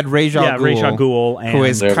 Well, it had Ra's al Ghul. Ra's al Ghul, and who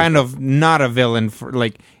is kind of not a villain.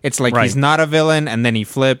 It's like he's not a villain, and then he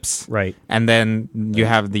flips. Right. And then you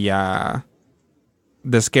have the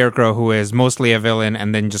Scarecrow, who is mostly a villain,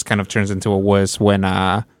 and then just kind of turns into a wuss when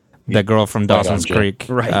the girl from Dawson's Creek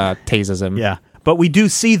tases him. Yeah. But we do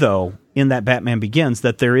see, though, in that Batman Begins,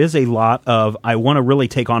 that there is a lot of, I want to really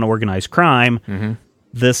take on organized crime.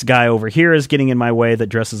 This guy over here is getting in my way that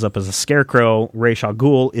dresses up as a scarecrow. Ra's al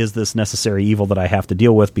Ghul is this necessary evil that I have to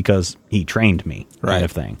deal with because he trained me, kind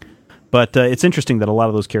of thing. But it's interesting that a lot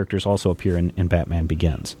of those characters also appear in Batman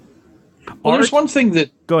Begins. Well, there's one thing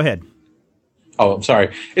that... Go ahead. Oh, I'm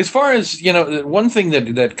sorry. As far as, one thing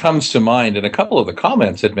that comes to mind, and a couple of the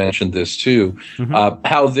comments had mentioned this too,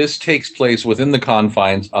 how this takes place within the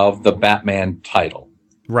confines of the Batman title.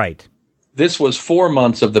 Right. This was 4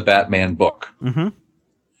 months of the Batman book. Mm-hmm.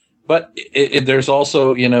 But there's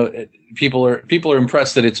also, people are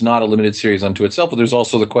impressed that it's not a limited series unto itself. But there's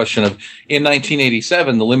also the question of, in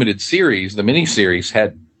 1987, the limited series, the miniseries,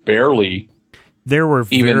 had barely. There were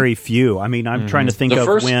very few. I mean, I'm trying to think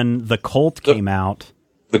of when The Cult came out.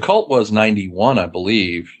 The Cult was 91, I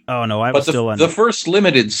believe. Oh, no, I was still in. The first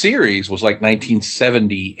limited series was like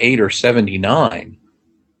 1978 or 79.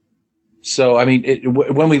 So, I mean,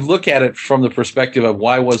 when we look at it from the perspective of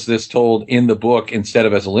why was this told in the book instead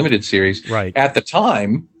of as a limited series, right. At the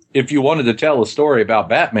time, if you wanted to tell a story about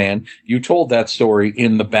Batman, you told that story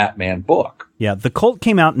in the Batman book. Yeah, The Cult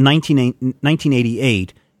came out in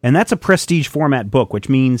 1988. And that's a prestige format book, which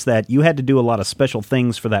means that you had to do a lot of special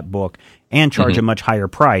things for that book and charge a much higher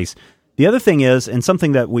price. The other thing is, and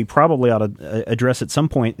something that we probably ought to address at some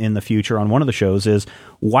point in the future on one of the shows, is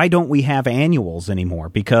why don't we have annuals anymore?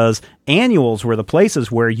 Because annuals were the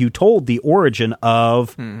places where you told the origin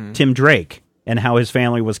of Tim Drake and how his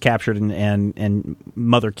family was captured and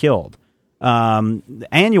mother killed.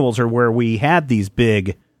 Annuals are where we had these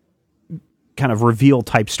big kind of reveal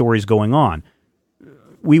type stories going on.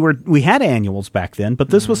 We had annuals back then,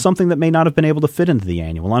 but this was something that may not have been able to fit into the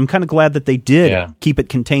annual. I'm kind of glad that they did keep it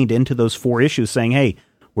contained into those 4 issues, saying, hey,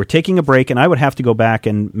 we're taking a break, and I would have to go back,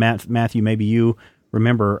 and Matthew, maybe you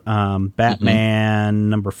remember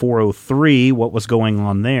Batman number 403, what was going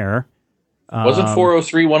on there. Wasn't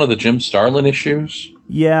 403 one of the Jim Starlin issues?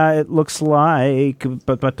 Yeah, it looks like.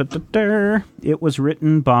 It was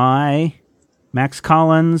written by Max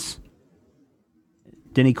Collins,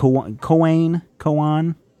 Denny Cowan.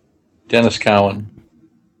 Dennis Cowan.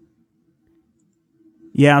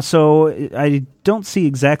 Yeah, so I don't see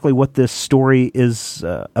exactly what this story is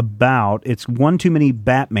about. It's one too many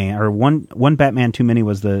Batman, or one Batman too many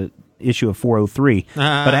was the issue of 403.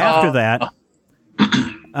 But after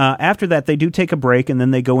that, they do take a break, and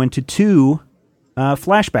then they go into 2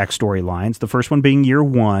 flashback storylines. The first one being Year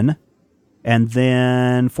One. And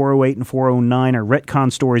then 408 and 409 are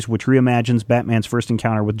retcon stories, which reimagines Batman's first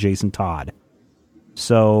encounter with Jason Todd.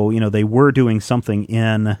 So, they were doing something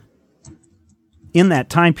in that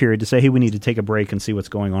time period to say, hey, we need to take a break and see what's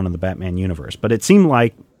going on in the Batman universe. But it seemed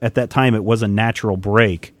like at that time it was a natural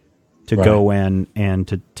break to go in and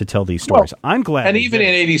to tell these stories. Well, I'm glad. And even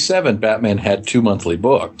in 87, Batman had 2 monthly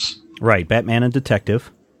books. Right, Batman and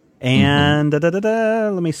Detective. And,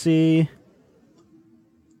 let me see...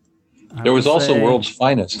 There was also World's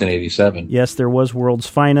Finest in 87. Yes, there was World's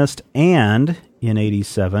Finest, and in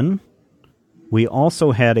 87, we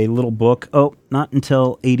also had a little book, not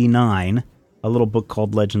until 89, a little book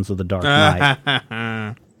called Legends of the Dark Knight.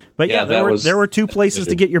 But there were 2 places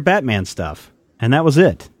to get your Batman stuff, and that was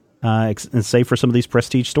it, and save for some of these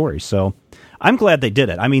prestige stories. So I'm glad they did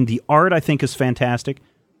it. I mean, the art, I think, is fantastic.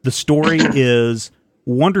 The story is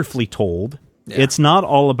wonderfully told. Yeah. It's not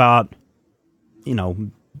all about,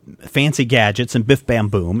 fancy gadgets and biff bam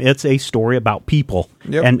boom. It's a story about people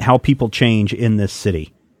and how people change in this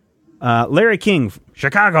city. Larry King,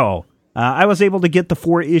 Chicago. I was able to get the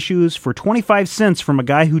 4 issues for 25 cents from a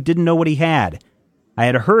guy who didn't know what he had. I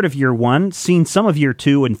had heard of Year 1, seen some of Year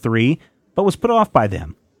 2 and 3, but was put off by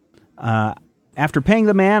them. After paying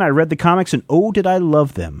the man, I read the comics, and oh, did I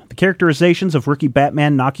love them. The characterizations of rookie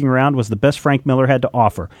Batman knocking around was the best Frank Miller had to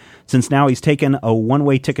offer, since now he's taken a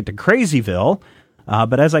one-way ticket to Crazyville.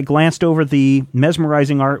 But as I glanced over the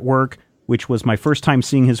mesmerizing artwork, which was my first time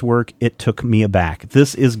seeing his work, it took me aback.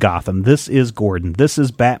 This is Gotham. This is Gordon. This is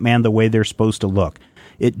Batman the way they're supposed to look.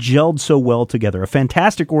 It gelled so well together. A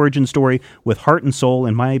fantastic origin story with heart and soul.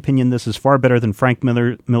 In my opinion, this is far better than Frank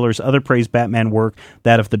Miller's other praised Batman work,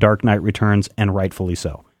 that of The Dark Knight Returns, and rightfully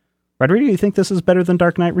so. Rodrigo, do you think this is better than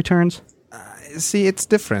Dark Knight Returns? See, it's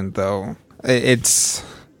different, though. It's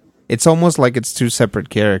almost like it's 2 separate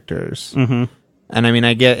characters. Mm-hmm. And I mean,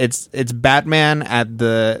 I get it's Batman at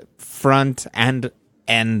the front and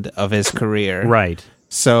end of his career. Right.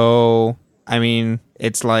 So, I mean,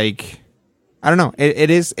 it's like, I don't know.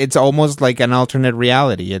 It's almost like an alternate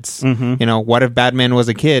reality. It's, what if Batman was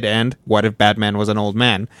a kid and what if Batman was an old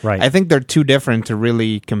man? Right. I think they're too different to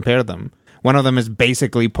really compare them. One of them is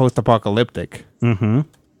basically post-apocalyptic. Mm-hmm.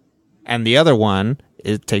 And the other one,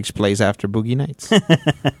 it takes place after Boogie Nights.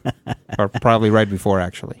 Or probably right before,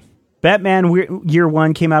 actually. Batman Year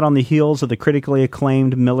One came out on the heels of the critically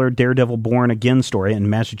acclaimed Miller Daredevil Born Again story and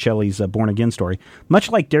Mazzucchelli's Born Again story.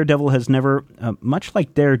 Much like Daredevil has never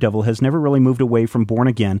really moved away from Born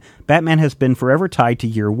Again, Batman has been forever tied to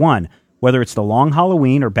Year One. Whether it's The Long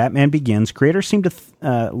Halloween or Batman Begins, creators seem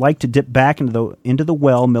to like to dip back into the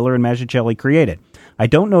well Miller and Mazzucchelli created. I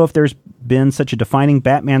don't know if there's been such a defining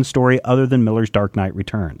Batman story other than Miller's Dark Knight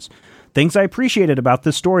Returns. Things I appreciated about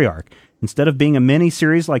this story arc. Instead of being a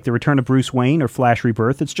mini-series like The Return of Bruce Wayne or Flash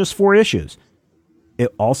Rebirth, it's just 4 issues.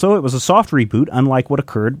 It was a soft reboot, unlike what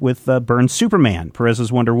occurred with Byrne's Superman,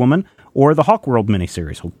 Perez's Wonder Woman, or the Hawkworld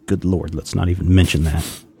miniseries. Oh, good Lord, let's not even mention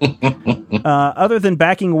that. Other than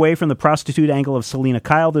backing away from the prostitute angle of Selina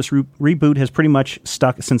Kyle, this reboot has pretty much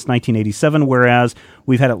stuck since 1987, whereas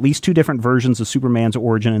we've had at least 2 different versions of Superman's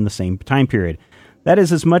origin in the same time period. That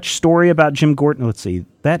is as much story about Jim Gordon. Let's see.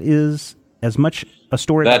 That is as much a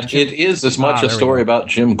story about Jim... It is as much a story about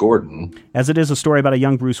Jim Gordon as it is a story about a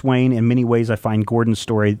young Bruce Wayne. In many ways, I find Gordon's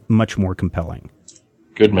story much more compelling.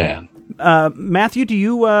 Good man.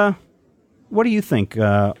 Matthew, what do you think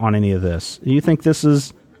on any of this? Do you think this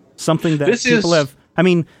is something that people have... I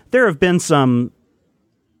mean, there have been some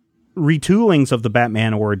retoolings of the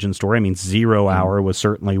Batman origin story. I mean, Zero Hour was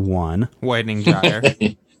certainly one. Widening Gyre.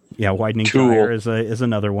 Yeah, Widening Gyre is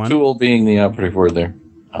another one. Tool being the operative word there.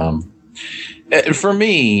 For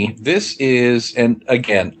me, this is, and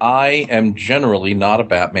again, I am generally not a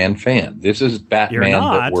Batman fan. This is Batman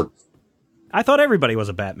that works. I thought everybody was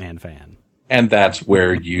a Batman fan. And that's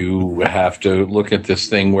where you have to look at this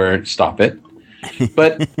thing where, stop it.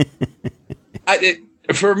 But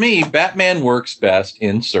for me, Batman works best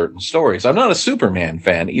in certain stories. I'm not a Superman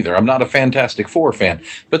fan either. I'm not a Fantastic Four fan.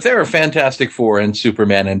 But there are Fantastic Four and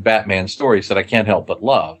Superman and Batman stories that I can't help but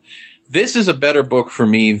love. This is a better book for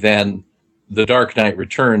me than The Dark Knight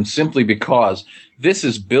Returns, simply because this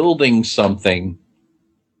is building something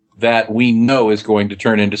that we know is going to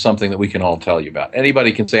turn into something that we can all tell you about.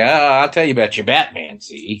 Anybody can say, I'll tell you about your Batman,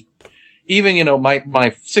 see? Even, my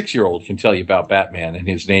 6-year-old can tell you about Batman and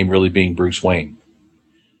his name really being Bruce Wayne.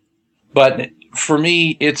 But for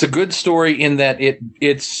me, it's a good story in that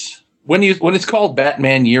it's when it's called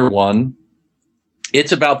Batman Year One,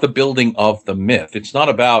 it's about the building of the myth. It's not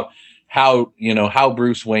about how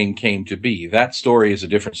Bruce Wayne came to be. That story is a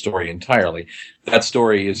different story entirely. That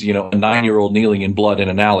story is, a 9-year-old kneeling in blood in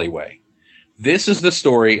an alleyway. This is the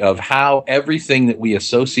story of how everything that we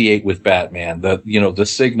associate with Batman, the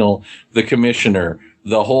Signal, the Commissioner,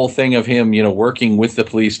 the whole thing of him, working with the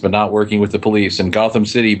police but not working with the police, and Gotham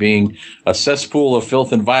City being a cesspool of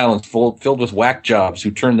filth and violence filled with whack jobs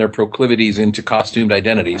who turn their proclivities into costumed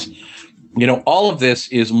identities. All of this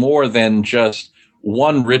is more than just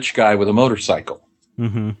one rich guy with a motorcycle.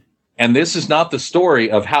 Mm-hmm. And this is not the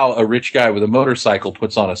story of how a rich guy with a motorcycle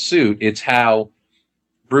puts on a suit. It's how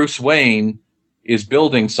Bruce Wayne is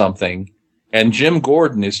building something and Jim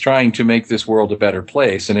Gordon is trying to make this world a better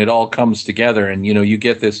place. And it all comes together. And, you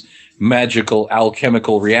get this magical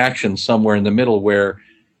alchemical reaction somewhere in the middle where,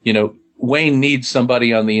 Wayne needs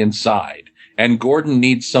somebody on the inside and Gordon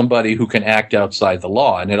needs somebody who can act outside the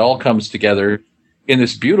law. And it all comes together in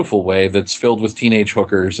this beautiful way that's filled with teenage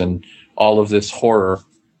hookers and all of this horror.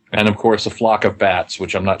 And, of course, a flock of bats,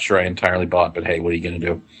 which I'm not sure I entirely bought, but hey, what are you going to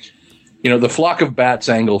do? The flock of bats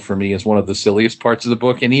angle for me is one of the silliest parts of the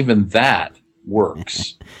book, and even that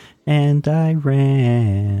works. And I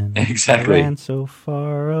ran. Exactly. I ran so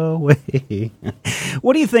far away.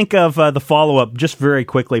 What do you think of the follow-up, just very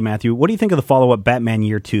quickly, Matthew, what do you think of the follow-up Batman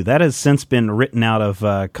Year 2? That has since been written out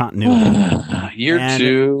of continuity. Year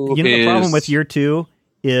 2 the problem with Year 2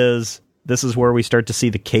 is this is where we start to see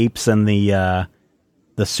the capes and the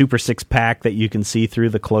Super Six-Pack that you can see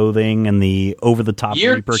through the clothing and the over-the-top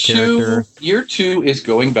Reaper character. Year 2 is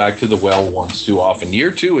going back to the well once too often.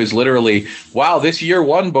 Year 2 is literally, wow, this Year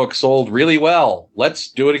 1 book sold really well. Let's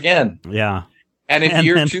do it again. Yeah. And if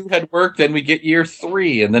Year 2 had worked, then we get Year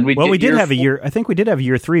 3, and then we we did have a year. I think we did have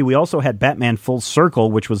Year 3. We also had Batman Full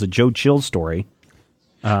Circle, which was a Joe Chill story,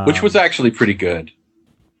 which was actually pretty good.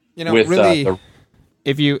 Really,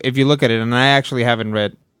 if you look at it, and I actually haven't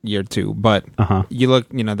read Year 2, but you look,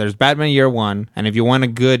 there's Batman Year 1, and if you want a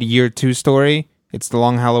good Year 2 story, it's The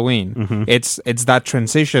Long Halloween. Mm-hmm. It's that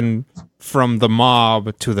transition from the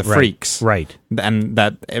mob to the freaks, right? And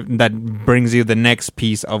that brings you the next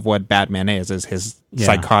piece of what Batman is his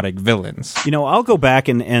psychotic villains. I'll go back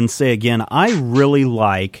and say again, I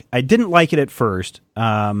didn't like it at first,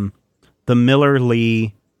 the Miller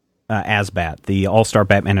Lee Asbat, the All-Star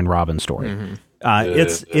Batman and Robin story. Mm-hmm.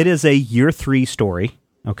 It is a Year 3 story.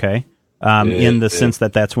 Okay. In the sense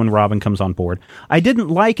that that's when Robin comes on board. I didn't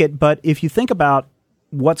like it, but if you think about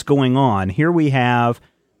what's going on, here we have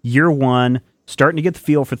Year 1 starting to get the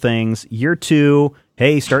feel for things. Year 2,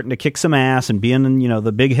 hey, starting to kick some ass and being,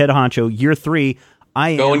 the big head honcho. Year 3,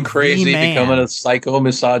 I am going crazy, the man. becoming a psycho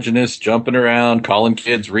misogynist, jumping around, calling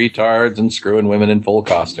kids retards, and screwing women in full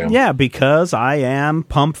costume. Yeah, because I am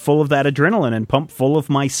pumped full of that adrenaline and pumped full of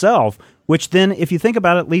myself, which then, if you think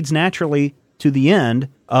about it, leads naturally to the end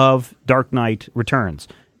of Dark Knight Returns.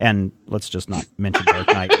 And let's just not mention Dark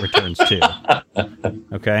Knight Returns 2.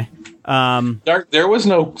 Okay? There was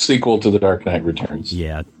no sequel to The Dark Knight Returns.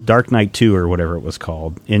 Yeah, Dark Knight 2 or whatever it was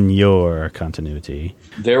called in your continuity.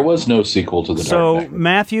 There was no sequel to The Dark Knight. So,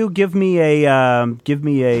 Matthew, give me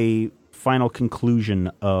a final conclusion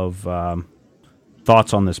of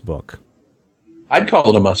thoughts on this book. I'd call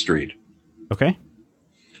it a must-read. Okay?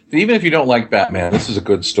 Even if you don't like Batman, this is a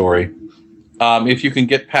good story. If you can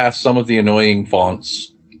get past some of the annoying fonts,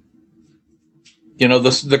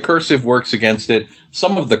 the cursive works against it.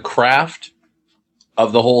 Some of the craft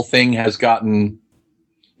of the whole thing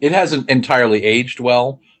it hasn't entirely aged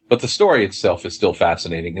well, but the story itself is still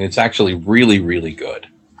fascinating, and it's actually really, really good.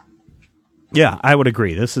 Yeah, I would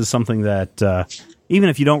agree. This is something that, even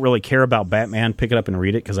if you don't really care about Batman, pick it up and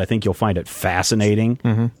read it, because I think you'll find it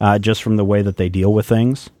fascinating, just from the way that they deal with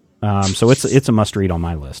things. So it's a must-read on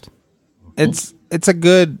my list. It's a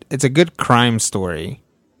good crime story,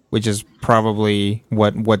 which is probably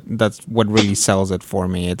what really sells it for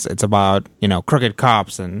me. It's about crooked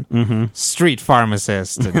cops and street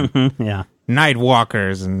pharmacists and Yeah. night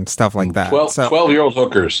walkers and stuff like that. 12-year-old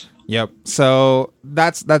hookers. Yep. So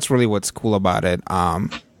that's really what's cool about it.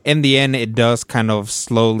 In the end, it does kind of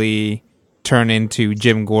slowly turn into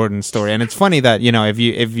Jim Gordon's story, and it's funny that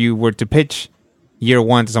if you were to pitch Year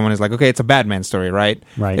One to someone, is like, okay, it's a Batman story, right?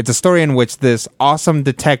 Right. It's a story in which this awesome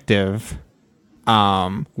detective,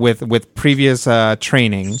 with previous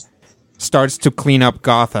training, starts to clean up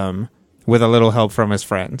Gotham with a little help from his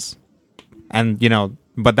friends, and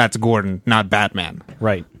but that's Gordon, not Batman.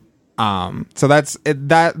 Right. So that's it,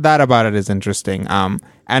 that about it is interesting.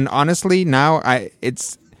 And honestly, now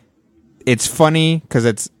it's funny because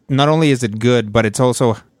it's not only is it good, but it's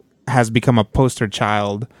also has become a poster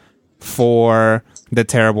child for the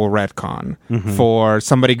terrible retcon, for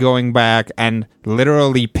somebody going back and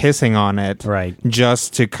literally pissing on it, right,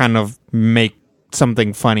 just to kind of make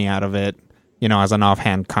something funny out of it, as an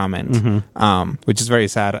offhand comment, which is very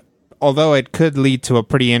sad. Although it could lead to a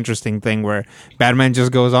pretty interesting thing where Batman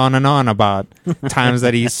just goes on and on about times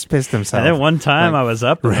that he's pissed himself. And then one time I was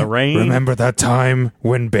up in the rain. Remember that time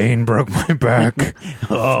when Bane broke my back?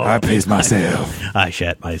 I pissed myself. I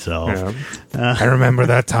shat myself. Yeah. I remember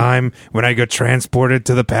that time when I got transported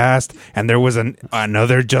to the past and there was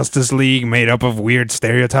another Justice League made up of weird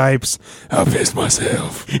stereotypes. I pissed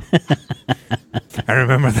myself. I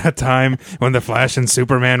remember that time when the Flash and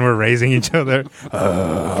Superman were raising each other.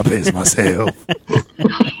 I pissed myself.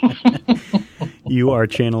 You are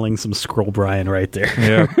channeling some Skrull Brian right there.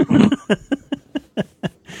 Yeah.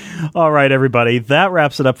 All right, everybody. That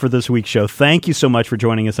wraps it up for this week's show. Thank you so much for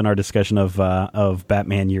joining us in our discussion of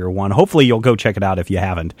Batman Year One. Hopefully, you'll go check it out if you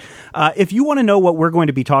haven't. If you want to know what we're going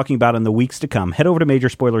to be talking about in the weeks to come, head over to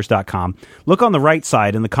MajorSpoilers.com. Look on the right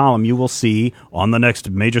side in the column. You will see on the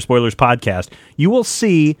next Major Spoilers podcast. You will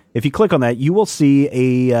see, if you click on that, you will see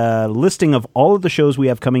a listing of all of the shows we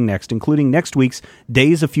have coming next, including next week's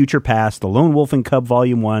Days of Future Past, The Lone Wolf and Cub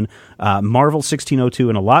Volume 1, Marvel 1602,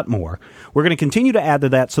 and a lot more. We're going to continue to add to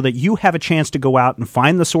that so that you have a chance to go out and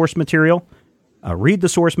find the source material, read the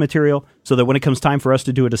source material, so that when it comes time for us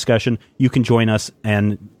to do a discussion, you can join us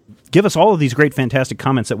and give us all of these great, fantastic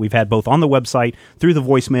comments that we've had both on the website, through the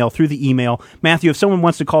voicemail, through the email. Matthew, if someone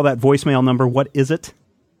wants to call that voicemail number, what is it?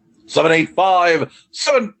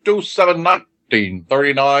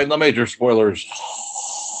 785-727-1939, the Major Spoilers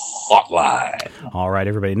hotline. All right,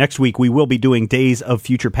 everybody. Next week, we will be doing Days of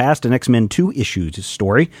Future Past, an X-Men 2 issues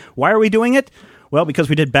story. Why are we doing it? Well, because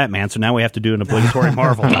we did Batman, so now we have to do an obligatory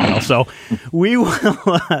Marvel title. So we will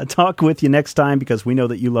talk with you next time because we know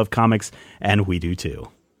that you love comics, and we do too.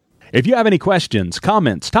 If you have any questions,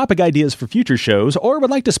 comments, topic ideas for future shows, or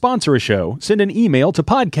would like to sponsor a show, send an email to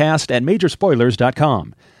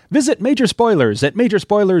podcast@majorspoilers.com. Visit Major Spoilers at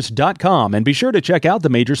majorspoilers.com and be sure to check out the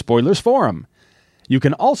Major Spoilers Forum. You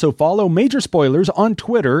can also follow Major Spoilers on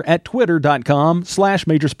Twitter at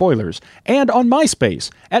twitter.com/majorspoilers and on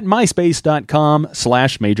MySpace at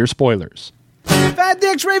myspace.com/majorspoilers. If I had the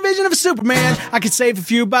X-ray vision of a Superman, I could save a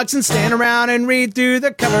few bucks and stand around and read through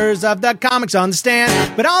the covers of the comics on the stand.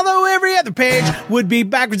 But although every other page would be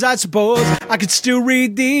backwards, I suppose I could still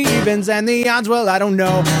read the evens and the odds. Well, I don't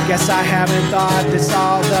know. Guess I haven't thought this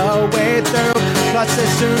all the way through. Plus,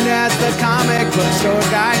 as soon as the comic book store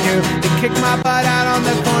guy knew to kick my butt out on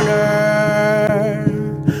the corner.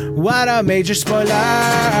 What a major spoiler.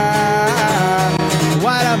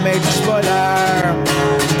 What a major spoiler.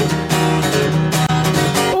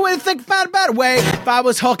 Think about a better way. If I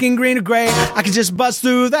was hulking green or gray, I could just bust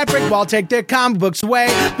through that brick wall, take their comic books away.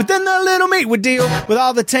 But then the little meat would deal with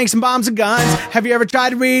all the tanks and bombs and guns. Have you ever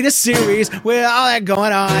tried to read a series with all that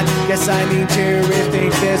going on? Guess I need to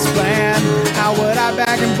rethink this plan. How would I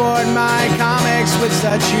back and board my comics with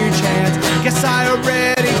such huge hands? Guess I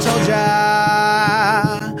already told ya.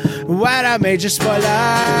 What a major spoiler.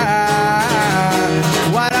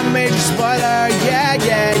 What a major spoiler. Yeah,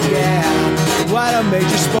 yeah, yeah. What a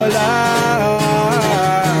major spoiler.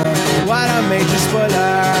 What a major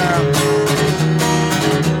spoiler.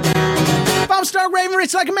 If I'm Stark Raven,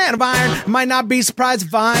 rich like a man of iron, I might not be surprised to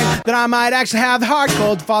find that I might actually have the heart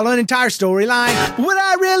cold to follow an entire storyline. But would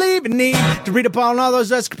I really even need to read up on all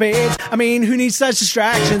those escapades? I mean, who needs such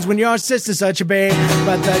distractions when your sister's such a babe?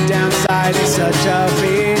 But the downside is such a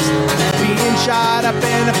beast, being shot up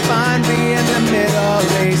in a fun bee in the Middle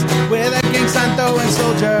East with a gang sign throwing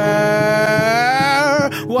soldier.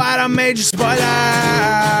 What a major spoiler.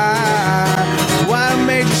 What a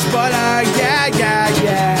major spoiler. Yeah, yeah,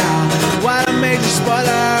 yeah. What a major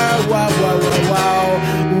spoiler. Whoa, whoa, whoa,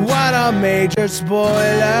 whoa. What a major spoiler.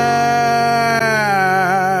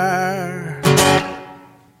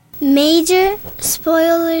 Major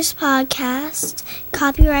Spoilers Podcast.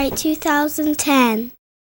 Copyright 2010.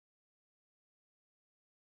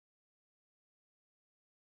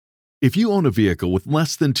 If you own a vehicle with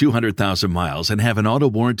less than 200,000 miles and have an auto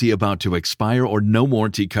warranty about to expire or no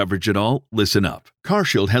warranty coverage at all, listen up.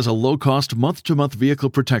 CarShield has a low-cost month-to-month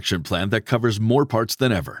vehicle protection plan that covers more parts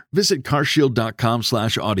than ever. Visit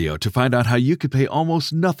carshield.com/audio to find out how you could pay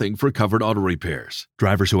almost nothing for covered auto repairs.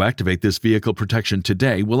 Drivers who activate this vehicle protection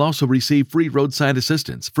today will also receive free roadside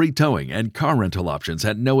assistance, free towing, and car rental options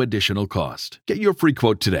at no additional cost. Get your free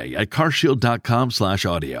quote today at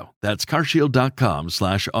carshield.com/audio. That's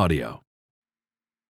carshield.com/audio.